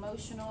social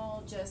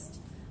emotional, just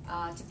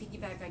to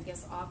piggyback, I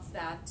guess, off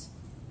that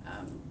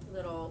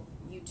little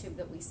YouTube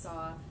that we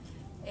saw.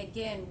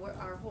 Again,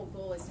 our whole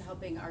goal is to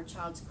helping our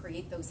child to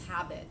create those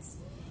habits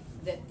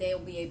that they'll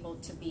be able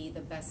to be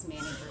the best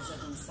managers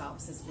of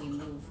themselves as we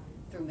move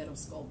through middle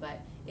school. But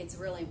it's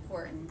really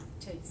important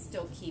to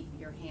still keep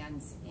your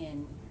hands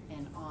in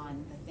and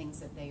on the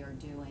things that they are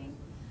doing.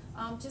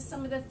 Just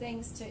some of the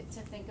things to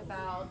think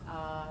about.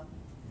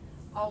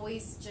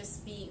 Always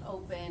just be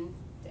open,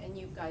 and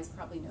you guys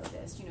probably know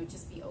this,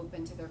 just be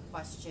open to their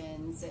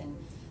questions and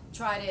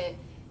try to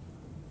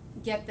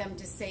get them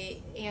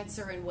to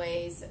answer in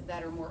ways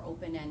that are more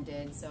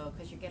open-ended. So,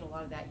 because you get a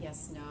lot of that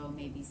yes, no,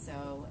 maybe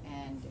so,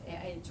 and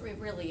it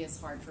really is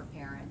hard for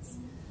parents.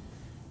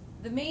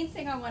 The main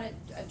thing I want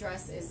to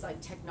address is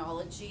like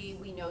technology.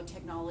 We know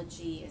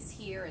technology is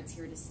here, it's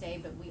here to stay,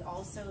 but we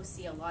also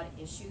see a lot of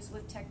issues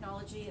with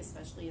technology,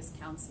 especially as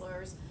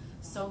counselors.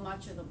 So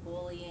much of the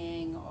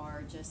bullying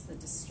or just the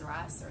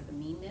distress or the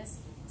meanness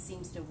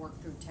seems to work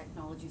through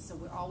technology. So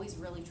we're always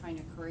really trying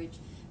to encourage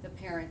the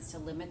parents to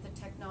limit the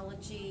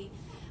technology.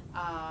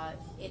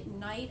 At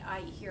night, I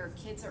hear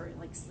kids are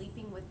like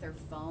sleeping with their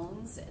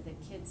phones. The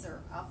kids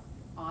are up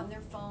on their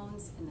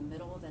phones in the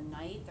middle of the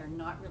night. They're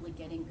not really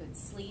getting good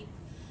sleep.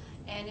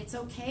 And it's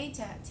okay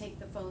to take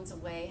the phones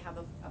away, have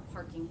a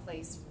parking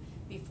place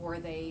before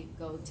they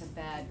go to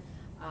bed.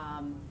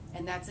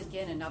 And that's,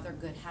 again, another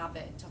good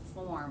habit to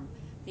form,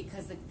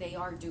 because they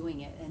are doing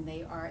it, and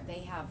they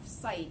have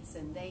sites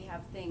and they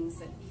have things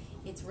that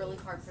it's really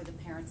hard for the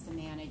parents to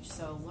manage.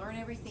 So learn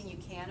everything you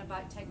can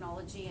about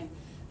technology and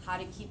how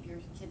to keep your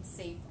kids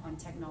safe on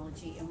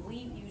technology. And we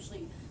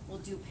usually will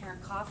do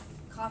parent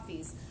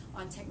coffees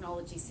on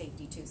technology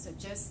safety too. So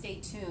just stay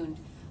tuned.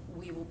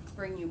 we will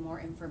bring you more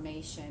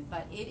information.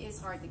 But it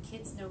is hard. The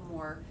kids know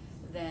more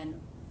than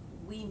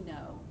we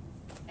know,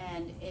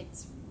 and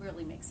it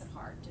really makes it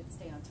hard to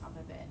stay on top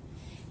of it.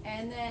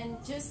 And then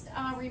just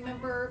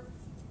remember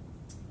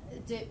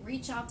to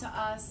reach out to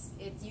us.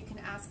 If you can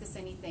ask us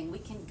anything, we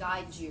can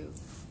guide you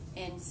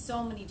in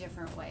so many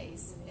different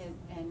ways,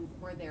 and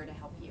we're there to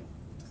help you.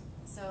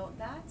 So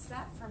that's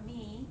that for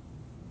me.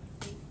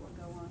 I think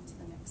we'll go on to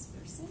the next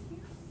person here.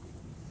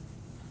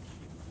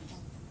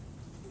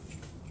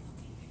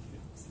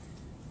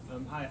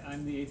 Hi,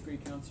 I'm the 8th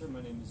grade counselor.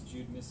 My name is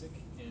Jude Missick,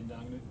 and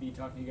I'm going to be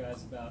talking to you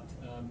guys about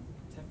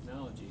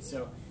technology.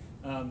 So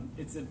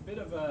it's a bit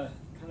of a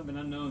kind of an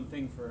unknown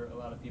thing for a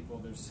lot of people.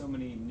 There's so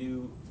many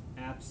new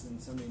apps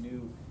and so many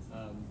new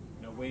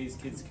ways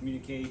kids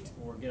communicate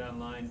or get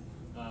online.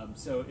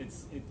 So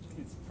it's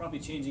probably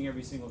changing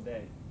every single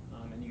day,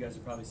 and you guys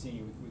are probably seeing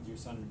it with your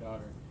son or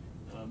daughter.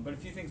 But a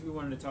few things we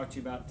wanted to talk to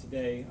you about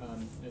today,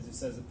 as it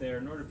says up there,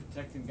 in order to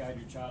protect and guide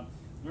your child,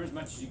 learn as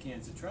much as you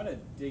can. So try to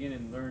dig in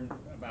and learn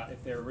about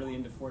if they're really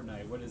into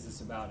Fortnite, what is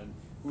this about, and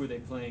who are they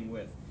playing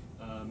with.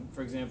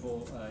 For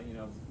example,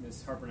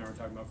 Ms. Harper and I were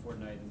talking about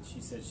Fortnite, and she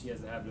said she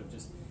has the habit of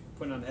just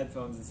putting on the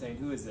headphones and saying,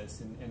 who is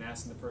this, and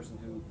asking the person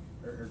who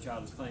her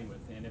child is playing with.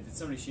 And if it's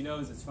somebody she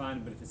knows, it's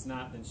fine, but if it's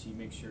not, then she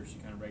makes sure she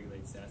kind of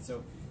regulates that.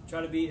 So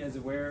try to be as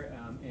aware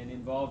and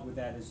involved with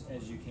that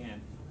as you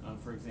can,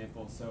 for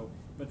example. So,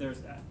 but there's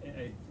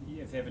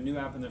if they have a new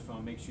app on their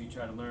phone, make sure you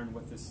try to learn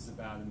what this is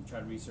about and try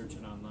to research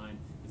it online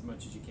as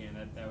much as you can.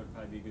 That would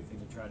probably be a good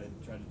thing to try to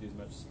do as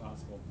much as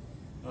possible.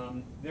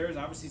 There is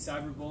obviously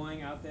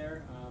cyberbullying out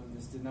there.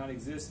 This did not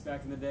exist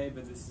back in the day,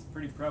 but this is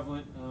pretty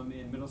prevalent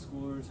in middle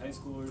schoolers, high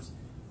schoolers,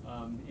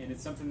 and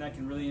it's something that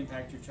can really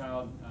impact your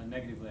child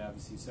negatively,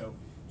 obviously. So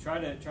try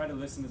to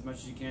listen as much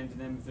as you can to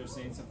them if they're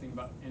saying something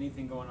about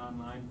anything going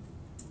online.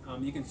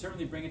 You can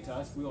certainly bring it to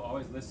us. We will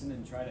always listen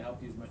and try to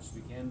help you as much as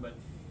we can. But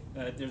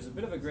there's a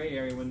bit of a gray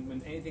area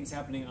when anything's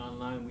happening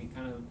online.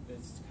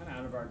 It's kind of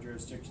out of our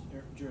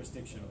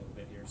jurisdiction a little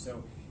bit here.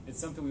 So it's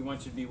something we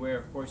want you to be aware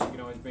of. Of course, you can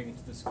always bring it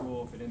to the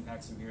school if it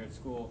impacts them here at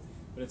school.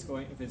 But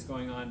if it's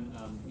going on,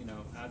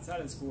 outside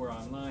of the school or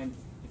online,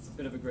 it's a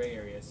bit of a gray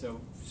area. So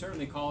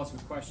certainly call us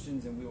with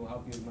questions, and we will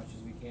help you as much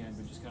as we can.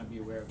 But just kind of be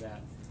aware of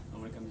that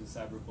when it comes to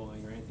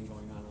cyberbullying or anything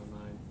going on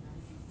online.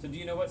 So do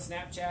you know what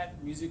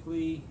Snapchat,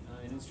 Musical.ly,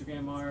 and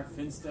Instagram are?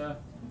 Finsta,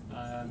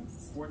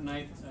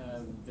 Fortnite.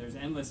 There's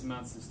endless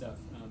amounts of stuff.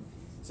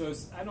 So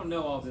I don't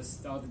know all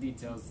the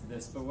details to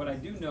this, but what I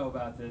do know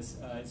about this,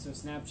 so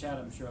Snapchat,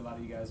 I'm sure a lot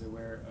of you guys are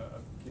aware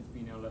of kids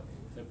being able to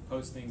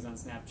post things on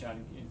Snapchat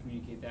and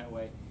communicate that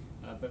way.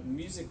 But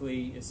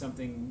Musical.ly is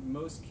something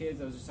most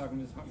kids, I was just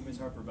talking to Ms.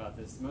 Harper about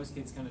this, most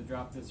kids kind of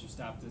drop this or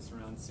stop this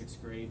around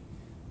 6th grade.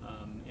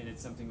 And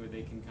it's something where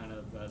they can kind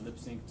of lip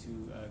sync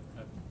to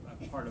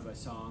a part of a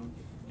song,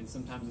 and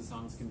sometimes the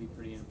songs can be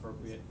pretty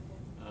inappropriate.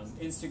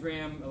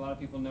 Instagram, a lot of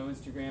people know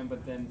Instagram,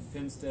 but then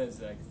Finsta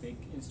is like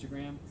fake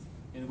Instagram.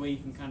 And the way you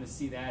can kind of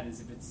see that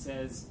is if it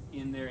says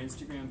in their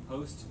Instagram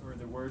post or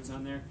the words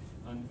on there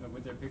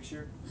with their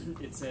picture,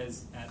 it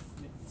says at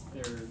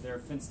their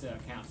Finsta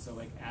account, so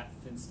like at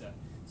Finsta.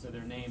 So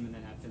their name and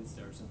then at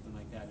Finsta or something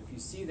like that. If you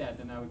see that,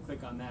 then I would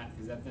click on that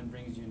because that then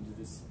brings you into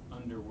this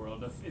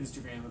underworld of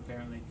Instagram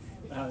apparently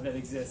that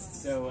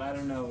exists. So I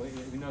don't know,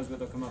 who knows what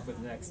they'll come up with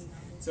next.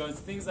 So it's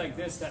things like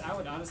this that I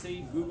would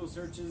honestly, Google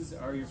searches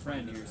are your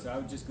friend here. So I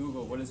would just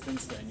Google what is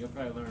Finsta, and you'll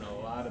probably learn a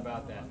lot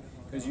about that.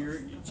 Because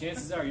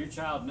chances are your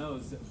child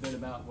knows a bit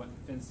about what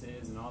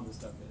Finsta is and all this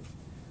stuff is.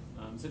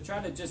 So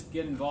try to just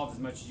get involved as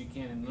much as you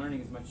can and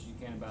learning as much as you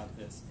can about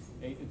this.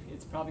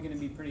 It's probably going to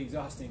be pretty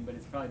exhausting, but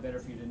it's probably better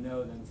for you to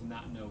know than to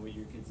not know what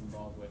your kid's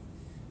involved with.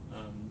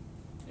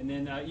 And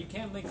then you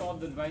can link all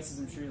the devices.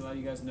 I'm sure a lot of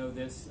you guys know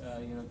this,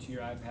 to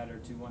your iPad or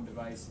to one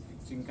device,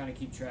 so you can kind of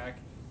keep track.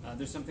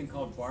 There's something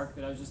called Bark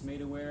that I was just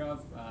made aware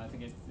of. I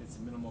think it's a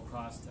minimal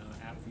cost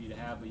app for you to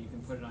have, but you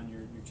can put it on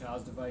your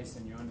child's device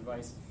and your own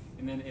device,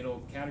 and then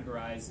it'll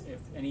categorize if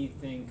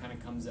anything kind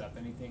of comes up,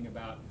 anything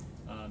about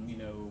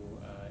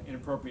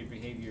inappropriate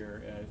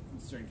behavior in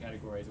certain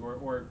categories,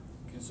 or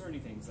concerning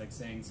things like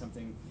saying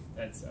something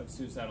that's of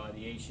suicidal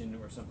ideation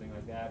or something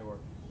like that, or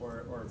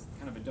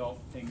kind of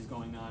adult things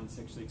going on,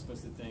 sexually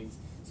explicit things.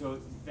 So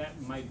that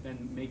might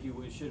then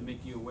should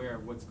make you aware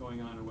of what's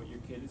going on or what your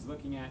kid is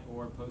looking at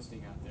or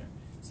posting out there.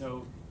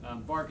 So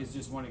Bark is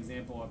just one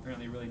example,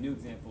 apparently a really new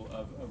example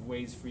of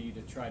ways for you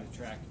to try to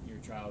track your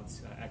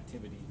child's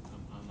activity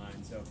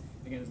online. So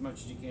again, as much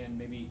as you can,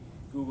 maybe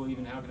Google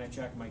even how can I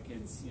track my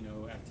kids'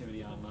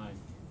 activity online.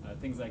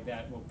 Things like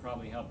that will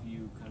probably help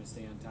you kind of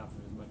stay on top of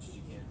it as much as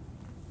you can.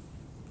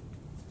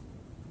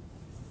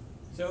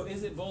 So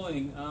is it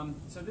bullying?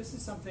 So this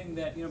is something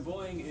that,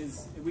 bullying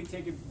is, we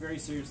take it very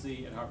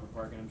seriously at Harper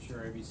Park, and I'm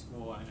sure every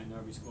school, I know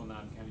every school in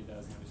Loudoun County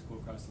does, and every school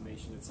across the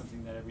nation, it's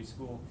something that every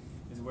school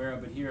is aware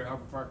of. But here at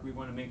Harper Park, we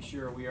want to make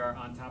sure we are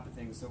on top of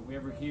things. So if we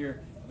ever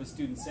hear of a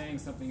student saying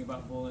something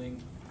about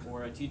bullying,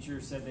 or a teacher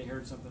said they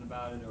heard something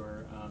about it,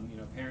 or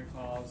parent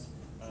calls,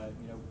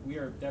 we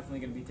are definitely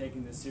going to be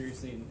taking this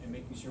seriously and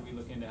making sure we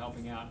look into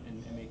helping out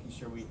and making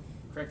sure we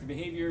correct the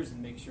behaviors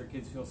and make sure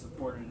kids feel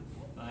supported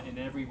in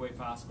every way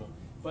possible.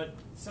 But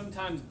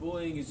sometimes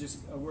bullying is just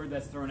a word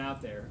that's thrown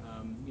out there.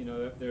 You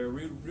know, there are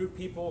rude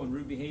people and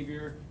rude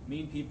behavior,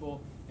 mean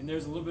people, and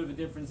there's a little bit of a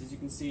difference. As you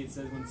can see, it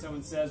says when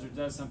someone says or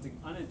does something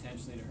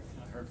unintentionally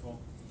hurtful,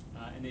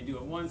 and they do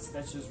it once,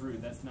 that's just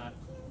rude. That's not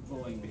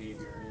bullying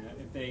behavior. You know,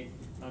 if they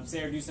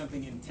say or do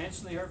something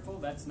intentionally hurtful,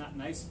 that's not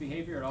nice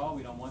behavior at all.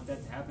 We don't want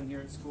that to happen here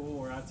at school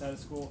or outside of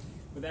school.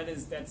 But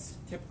that's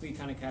typically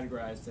kind of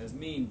categorized as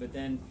mean. But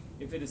then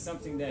if it is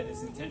something that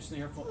is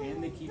intentionally hurtful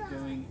and they keep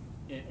doing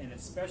it, and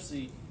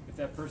especially if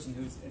that person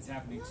who it's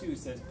happening to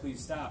says,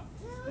 please stop,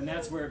 then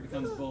that's where it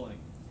becomes bullying.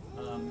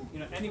 You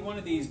know, any one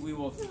of these we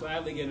will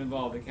gladly get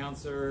involved. The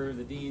counselor,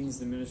 the deans,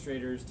 the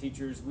administrators,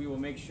 teachers, we will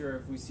make sure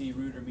if we see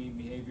rude or mean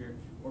behavior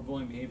or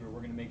bullying behavior, we're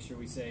going to make sure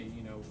we say,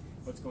 you know,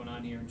 what's going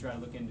on here and try to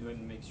look into it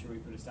and make sure we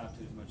put a stop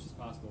to it as much as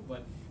possible.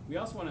 But we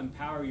also want to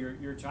empower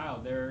your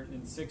child. They're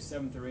in 6th,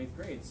 7th, or 8th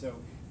grade, so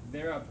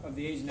they're of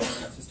the age now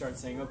to start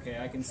saying, okay,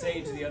 I can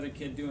say to the other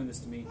kid doing this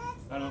to me,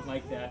 I don't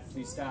like that,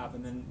 please stop.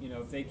 And then, you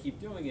know, if they keep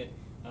doing it,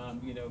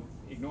 you know,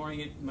 ignoring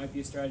it might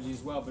be a strategy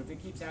as well. But if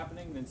it keeps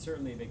happening, then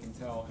certainly they can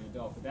tell an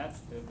adult. But that's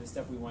the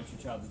step we want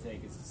your child to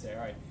take, is to say,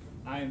 all right,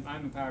 I'm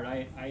empowered.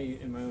 I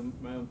am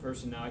my own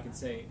person now. I can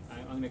say,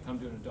 I'm going to come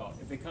to an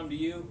adult. If they come to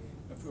you,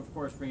 of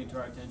course, bring it to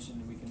our attention,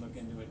 and we can look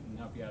into it and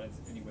help you out in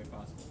any way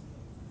possible.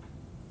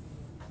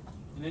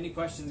 And any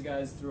questions,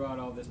 guys, throughout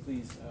all this,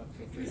 please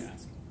feel free to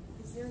ask.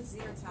 Is there a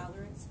zero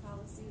tolerance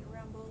policy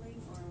around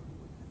bullying, or?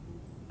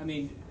 I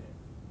mean,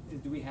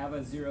 do we have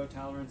a zero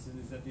tolerance?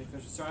 Is that the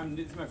official? So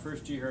this is my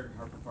first year here at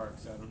Harper Park,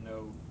 so I don't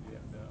know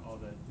all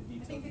the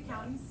details. I think the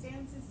county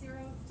stance is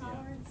zero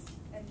tolerance,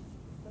 and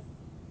the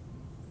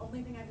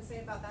only thing I have to say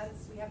about that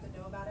is we have to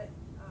know about it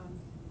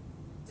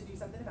to do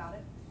something about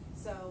it.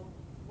 So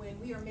when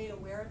we are made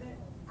aware of it,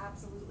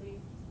 absolutely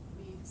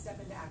we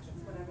step into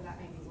actions, whatever that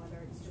may be,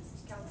 whether it's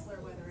just counselor,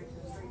 whether it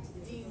goes straight to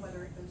the dean,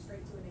 whether it goes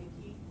straight to an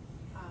AP.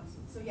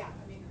 So yeah,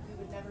 I mean, we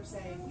would never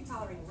say we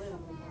tolerate a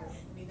little here.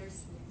 I mean,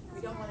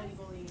 we don't want any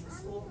bullying in the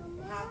school.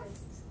 It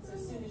happens. So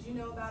as soon as you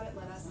know about it,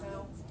 let us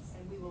know,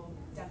 and we will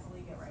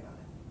definitely get right on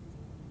it.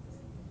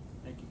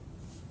 Thank you.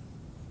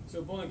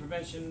 So bullying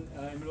prevention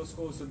in middle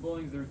school. So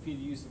bullying is the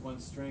repeated use of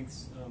one's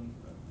strength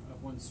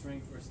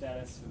or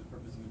status for the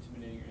purpose of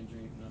intimidating or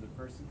injuring another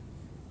person.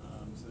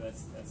 So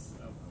that's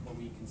what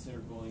we consider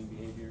bullying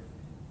behavior.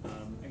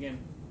 Again,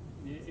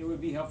 it would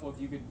be helpful if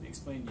you could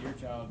explain to your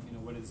child, you know,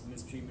 what is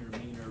mistreatment or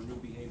mean or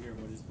rude behavior,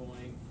 what is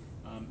bullying.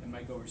 It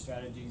might go over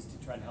strategies to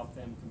try to help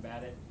them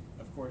combat it.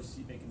 Of course,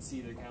 they can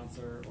see their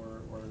counselor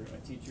or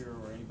a teacher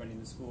or anybody in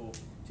the school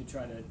to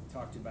try to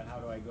talk to about how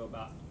do I go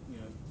about, you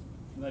know,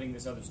 letting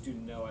this other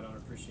student know I don't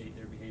appreciate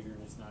their behavior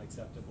and it's not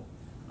acceptable.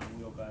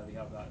 We'll gladly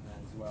help out in that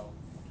as well.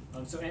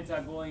 So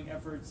anti-bullying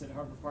efforts at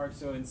Harper Park.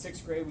 So in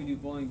 6th grade, we do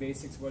bullying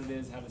basics, what it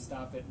is, how to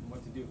stop it, and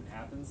what to do if it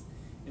happens.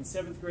 In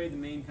 7th grade, the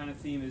main kind of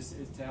theme is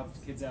to help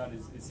the kids out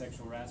is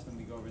sexual harassment.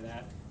 We go over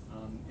that.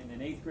 And in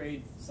 8th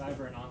grade,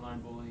 cyber and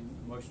online bullying,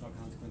 emotional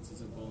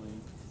consequences of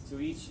bullying. So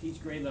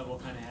each grade level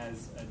kind of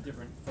has a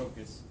different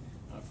focus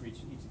for each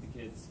of the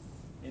kids.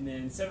 And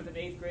then 7th and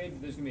 8th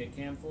grade, there's going to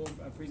be a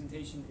CAMFL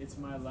presentation, It's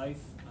My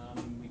Life.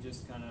 We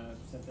just kind of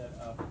set that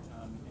up.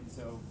 And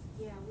so...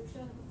 Yeah, we've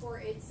done it before.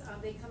 It's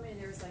they come in,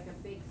 there's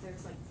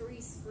like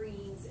 3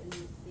 screens in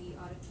the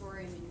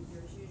auditorium, and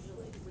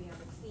we have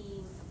a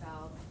theme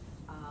about,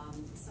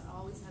 it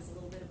always has a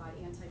little bit about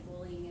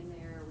anti-bullying in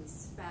there,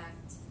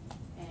 respect,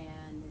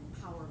 and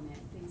empowerment,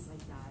 things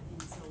like that.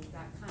 And so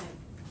that kind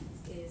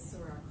of is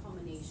sort of our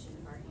culmination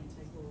of our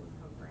anti-bullying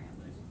program.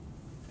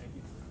 Thank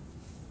you.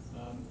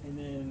 And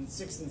then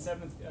 6th and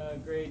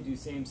 7th grade do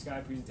same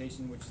SKY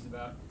presentation, which is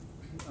about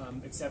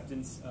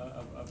acceptance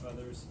of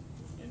others.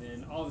 And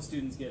then all the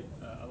students get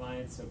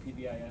Alliance, so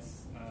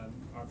PBIS,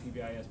 our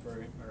PBIS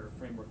program, or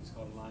framework is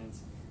called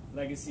Alliance.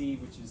 Legacy,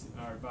 which is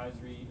our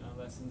advisory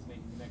lessons,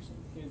 making connection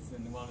with kids,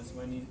 and the Wellness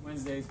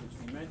Wednesdays, which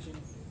we mentioned.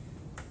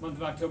 Month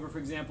of October, for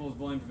example, is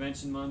Bullying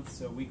Prevention Month,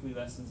 so weekly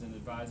lessons and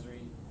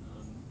advisory.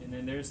 And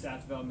then there's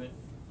staff development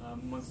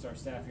amongst our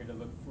staff here to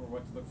look for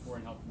what to look for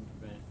and help them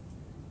prevent.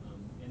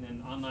 And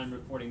then online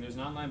reporting. There's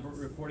an online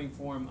reporting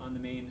form on the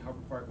main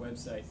Harper Park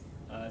website.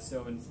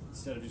 So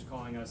instead of just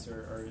calling us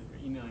or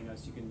emailing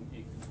us,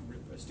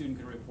 a student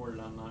can report it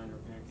online, or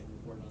a parent can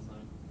report it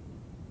online.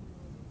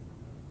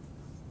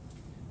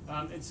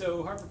 And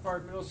so Harper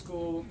Park Middle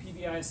School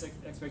PBIS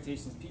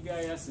expectations.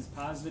 PBIS is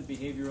Positive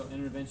Behavioral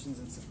Interventions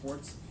and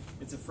Supports.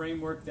 It's a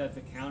framework that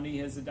the county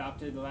has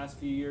adopted the last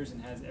few years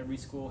and has every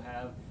school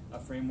have a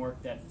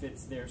framework that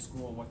fits their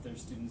school and what their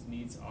students'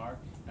 needs are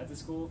at the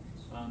school.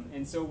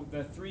 And so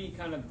the 3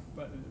 kind of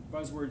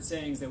buzzword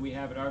sayings that we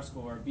have at our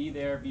school are be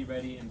there, be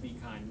ready, and be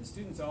kind. The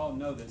students all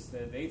know this, the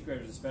 8th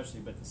graders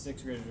especially, but the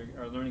 6th graders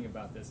are learning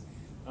about this.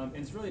 And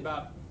it's really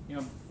about, you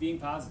know, being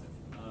positive.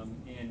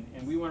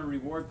 And we want to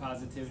reward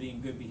positivity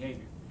and good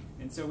behavior.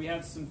 And so we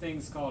have some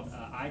things called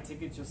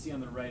I-tickets. You'll see on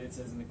the right it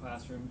says in the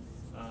classroom.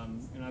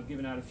 And I've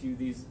given out a few of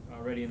these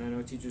already, and I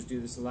know teachers do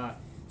this a lot.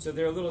 So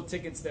there are little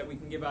tickets that we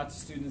can give out to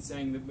students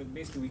saying that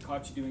basically we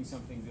caught you doing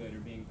something good or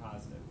being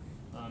positive.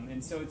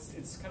 And so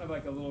it's kind of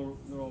like a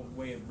little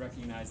way of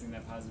recognizing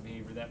that positive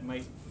behavior that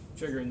might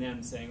trigger in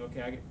them saying,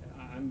 okay,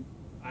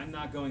 I'm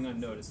not going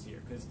unnoticed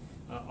here, because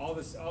all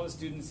the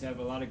students have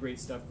a lot of great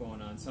stuff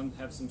going on. Some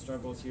have some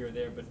struggles here or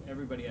there, but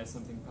everybody has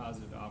something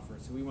positive to offer.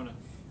 So we want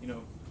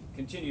to,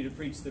 continue to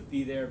preach the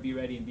be there, be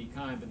ready, and be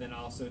kind, but then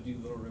also do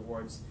little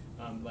rewards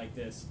like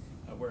this,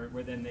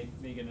 where then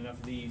they get enough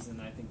of these,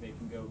 and I think they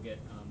can go get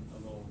a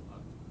little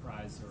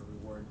prize or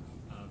reward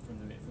from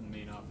the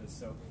main office.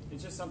 So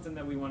it's just something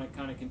that we want to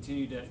kind of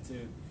continue to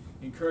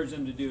encourage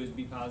them to do, is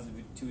be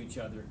positive to each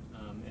other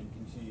and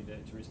continue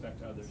to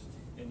respect others.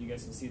 And you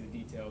guys can see the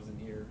details in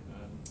here.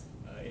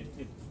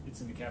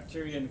 It's in the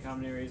cafeteria, in the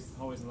common areas,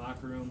 hallways, and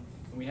locker room.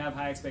 And we have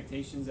high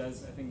expectations,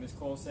 as I think Ms.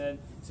 Cole said.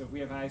 So if we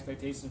have high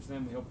expectations for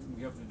them, we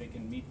hope that they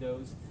can meet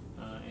those.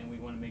 And we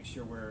want to make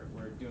sure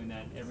we're doing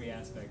that in every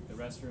aspect: the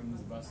restrooms,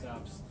 the bus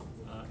stops,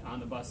 on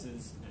the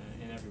buses,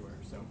 and everywhere.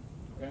 So,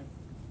 okay.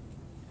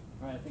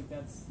 All right, I think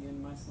that's the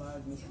end of my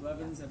slides. Ms.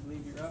 Blevins, I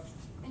believe you're up.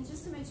 And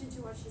just to mention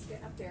too, while she's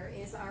getting up there,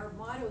 is our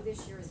motto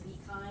this year is be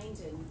kind,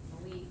 and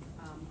we,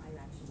 I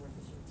actually wore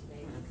this year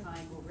today, be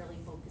kind. We're really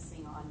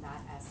focusing on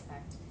that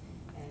aspect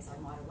as our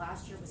motto.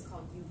 Last year was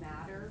called You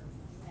Matter,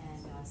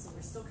 and so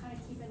we're still kind of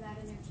keeping that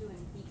in there too, and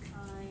be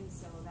kind,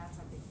 so that's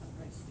our big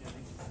focus. Yeah,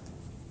 thanks.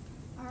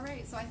 All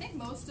right, so I think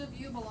most of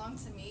you belong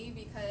to me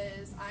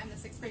because I'm the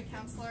 6th grade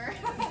counselor.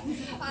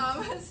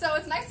 So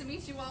it's nice to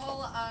meet you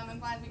all. I'm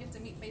glad we get to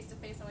meet face to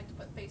face. I like to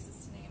put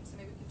faces to names, so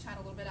maybe we can chat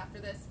a little bit after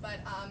this. But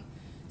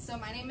so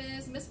my name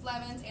is Miss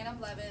Blevins, Anna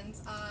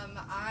Blevins.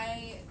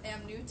 I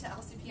am new to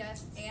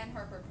LCPS and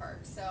Harper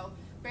Park, so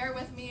bear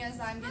with me as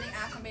I'm getting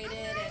acclimated,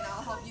 and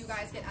I'll help you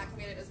guys get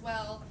acclimated as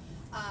well.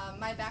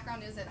 My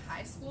background is at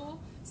high school,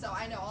 so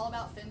I know all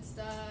about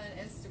Finsta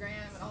and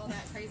Instagram and all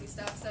that crazy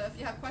stuff. So if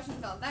you have questions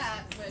about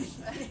that, which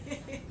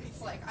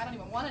it's like I don't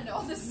even want to know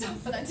all this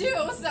stuff, but I do.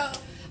 So,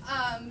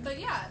 but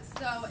yeah.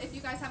 So if you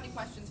guys have any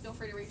questions, feel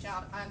free to reach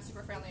out. I'm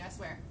super friendly, I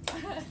swear.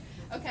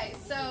 Okay,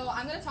 so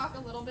I'm going to talk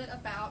a little bit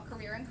about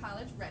career and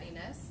college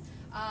readiness.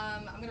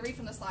 I'm going to read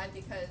from the slide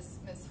because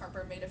Ms.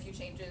 Harper made a few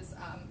changes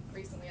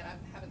recently, and I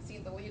haven't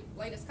seen the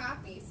latest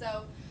copy.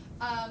 So.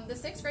 The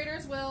 6th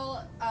graders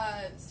will,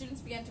 students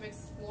begin to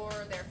explore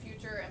their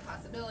future and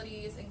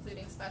possibilities,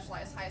 including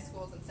specialized high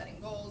schools and setting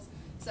goals.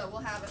 So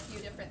we'll have a few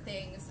different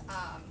things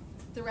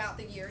throughout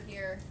the year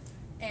here.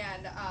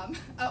 And,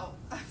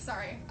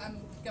 sorry,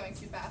 I'm going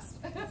too fast.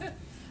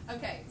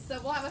 Okay, so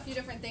we'll have a few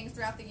different things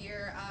throughout the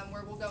year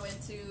where we'll go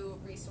into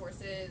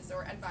resources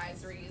or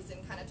advisories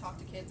and kind of talk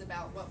to kids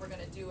about what we're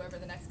going to do over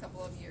the next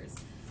couple of years,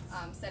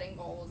 setting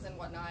goals and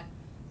whatnot.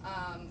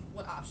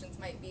 What options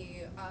might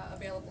be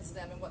available to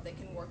them and what they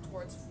can work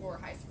towards for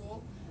high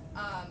school.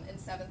 In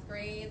 7th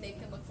grade, they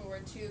can look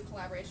forward to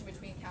collaboration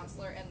between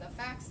counselor and the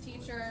FACS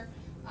teacher,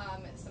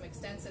 and some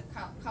extensive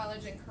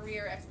college and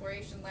career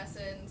exploration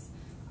lessons.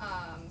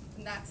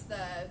 And that's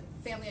the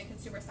family and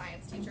consumer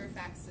science teacher.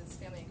 FACS is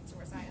family and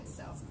consumer science,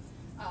 so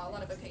a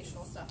lot of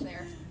vocational stuff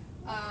there.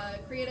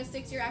 Create a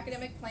 6-year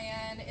academic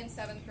plan in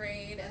 7th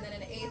grade, and then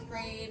in 8th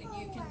grade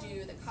you can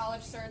do the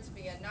college certs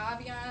via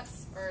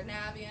Naviance, or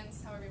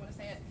Naviance, however you want to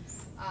say it,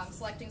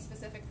 selecting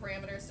specific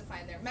parameters to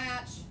find their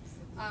match.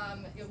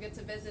 You'll get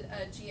to visit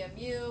a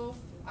GMU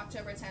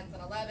October 10th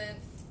and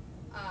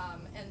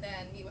 11th, and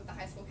then meet with the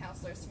high school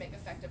counselors to make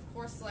effective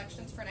course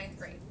selections for 9th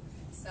grade.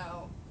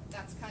 So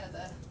that's kind of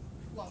the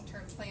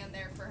long-term plan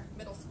there for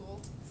middle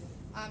school.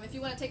 If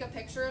you want to take a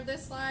picture of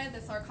this slide,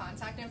 this is our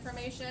contact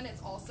information.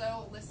 It's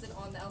also listed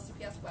on the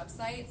LCPS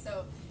website.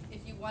 So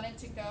if you wanted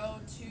to go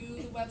to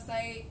the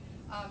website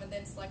and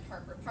then select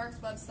Harper Park's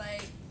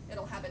website,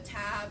 it'll have a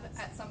tab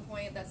at some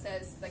point that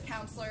says the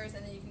counselors,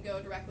 and then you can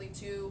go directly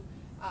to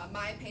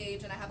my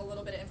page, and I have a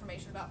little bit of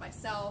information about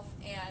myself,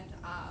 and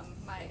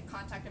my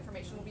contact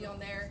information will be on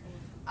there.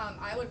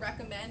 I would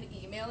recommend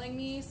emailing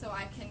me so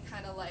I can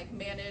kind of like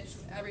manage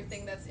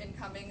everything that's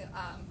incoming.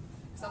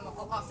 So I'm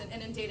often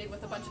inundated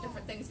with a bunch of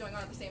different things going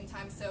on at the same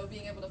time, so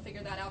being able to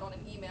figure that out on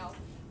an email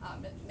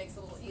it makes it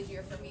a little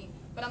easier for me.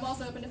 But I'm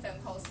also open to phone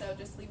calls, so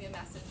just leave me a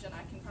message and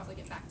I can probably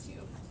get back to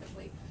you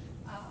quickly.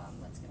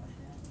 Let's go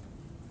ahead.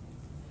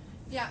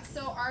 Yeah,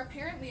 so our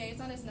parent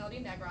liaison is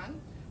Nelly Negron.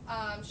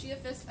 She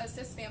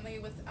assists family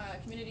with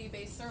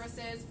community-based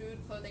services, food,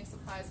 clothing,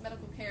 supplies,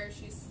 medical care.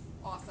 She's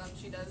awesome.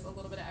 She does a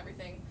little bit of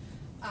everything.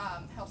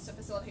 Helps to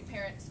facilitate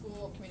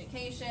parent-school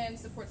communication,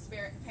 supports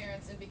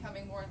parents in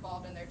becoming more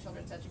involved in their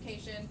children's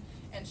education,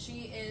 and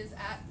she is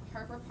at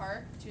Harper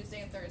Park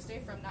Tuesday and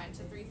Thursday from 9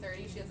 to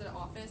 3:30. She has an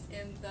office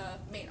in the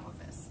main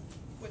office,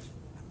 which,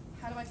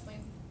 how do I explain?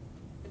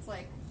 It's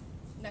like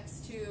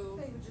next to...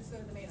 They would just go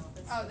to the main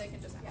office. Oh, they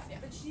can just ask, yeah.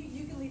 But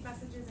you can leave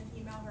messages and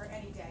email her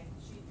any day.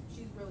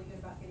 She's really good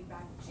about getting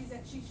back.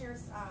 She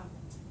shares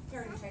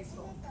Heritage High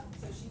School,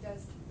 so she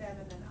does them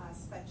and then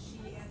us, but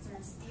she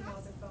answers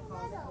emails and phone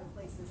calls at other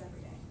places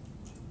every day.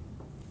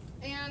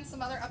 And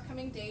some other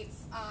upcoming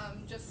dates,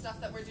 just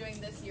stuff that we're doing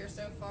this year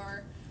so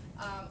far.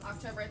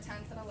 October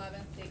 10th and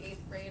 11th, the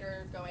 8th grade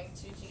are going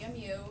to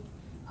GMU.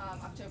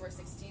 October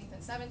 16th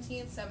and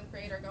 17th, 7th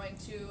grade are going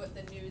to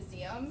the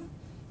Newseum.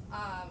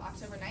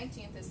 October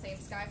 19th is Same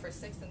Sky for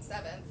 6th and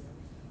 7th.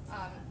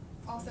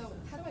 Also,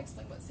 how do I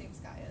explain what Same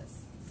Sky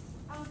is?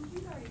 You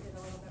already did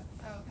a little bit.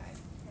 Oh, okay.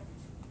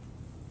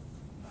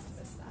 Must have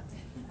missed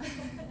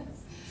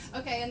that.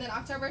 Okay, and then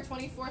October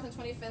 24th and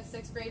 25th,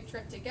 6th grade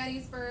trip to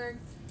Gettysburg.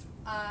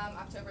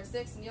 October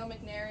 6th, Neil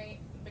McNairy,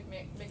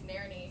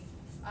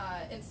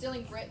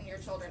 instilling grit in your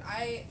children.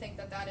 I think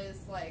that that is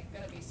like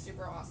going to be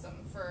super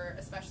awesome for,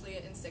 especially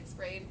in 6th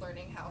grade,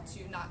 learning how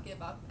to not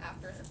give up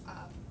after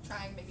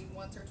trying maybe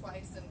once or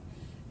twice and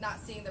not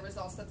seeing the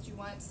results that you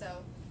want.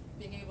 So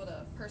being able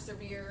to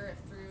persevere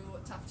through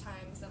tough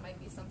times, that might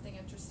be something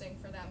interesting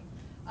for them.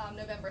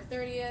 November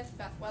 30th,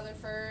 Beth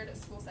Weatherford, a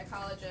school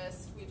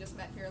psychologist. We just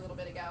met here a little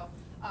bit ago.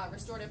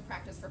 Restorative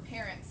practice for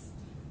parents.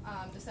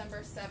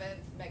 December 7th,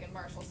 Megan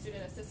Marshall,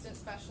 student assistant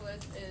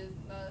specialist in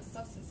the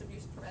substance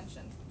abuse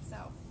prevention.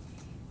 So,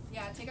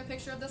 yeah, take a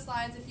picture of the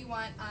slides if you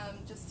want,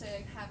 just to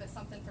have it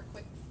something for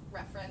quick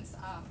reference.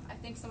 I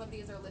think some of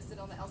these are listed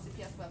on the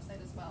LCPS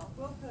website as well.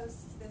 We'll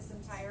post this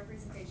entire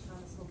presentation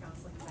on the school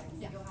counseling site,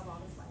 so you'll have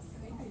all the slides.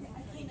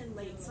 I came in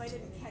late, so I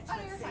didn't catch Oh,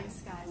 what you're Same fine.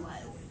 Sky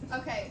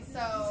was. Okay,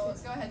 so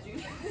go ahead,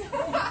 Jude.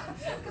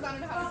 Because I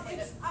don't know how to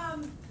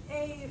explain it.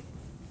 It's a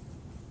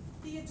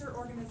theater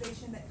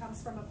organization that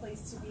comes from A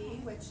Place to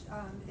Be, which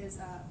is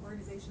an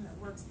organization that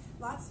works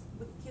lots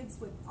with kids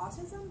with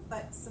autism,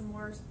 but some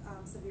more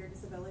severe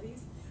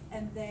disabilities.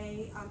 And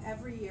they,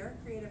 every year,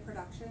 create a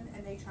production,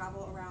 and they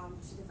travel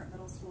around to different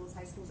middle schools,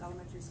 high schools,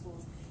 elementary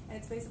schools. And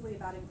it's basically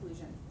about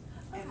inclusion.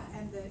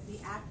 And the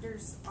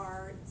actors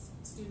are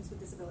students with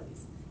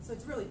disabilities. So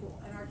it's really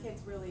cool, and our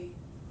kids really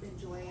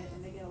enjoy it,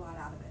 and they get a lot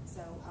out of it.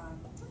 So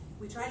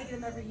we try to get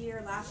them every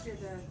year. Last year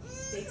the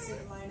dates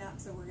didn't line up,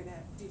 so we're going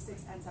to do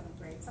 6th and 7th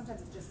grade.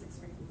 Sometimes it's just 6th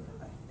grade people,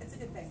 but it's a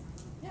good thing.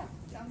 Yeah,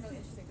 sounds really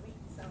interesting to me.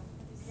 So,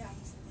 yeah.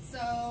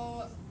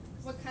 So,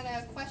 what kind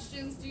of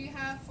questions do you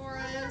have for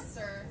us,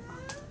 or?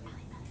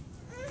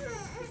 And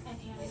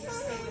Anna, you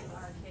stay with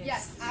our kids.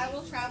 Yes, I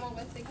will travel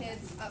with the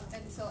kids up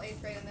until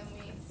 8th grade, and then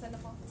we send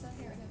them off to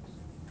Heritage.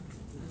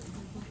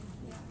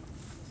 Yeah.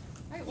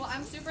 All right. Well,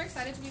 I'm super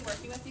excited to be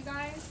working with you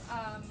guys.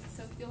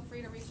 So feel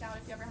free to reach out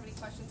if you ever have any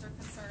questions or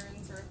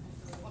concerns, or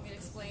want me to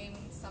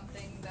explain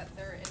something that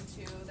they're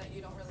into that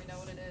you don't really know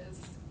what it is.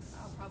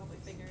 I'll probably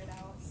figure it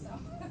out. So,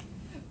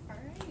 all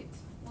right.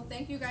 Well,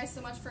 thank you guys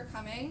so much for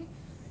coming.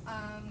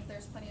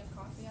 There's plenty of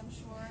coffee, I'm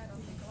sure. I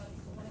don't think a lot of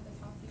people wanted the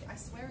coffee. I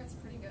swear it's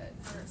pretty good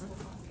for school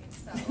coffee.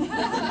 So,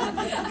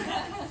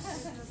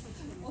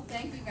 well,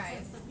 thank you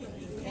guys.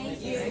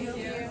 Thank you.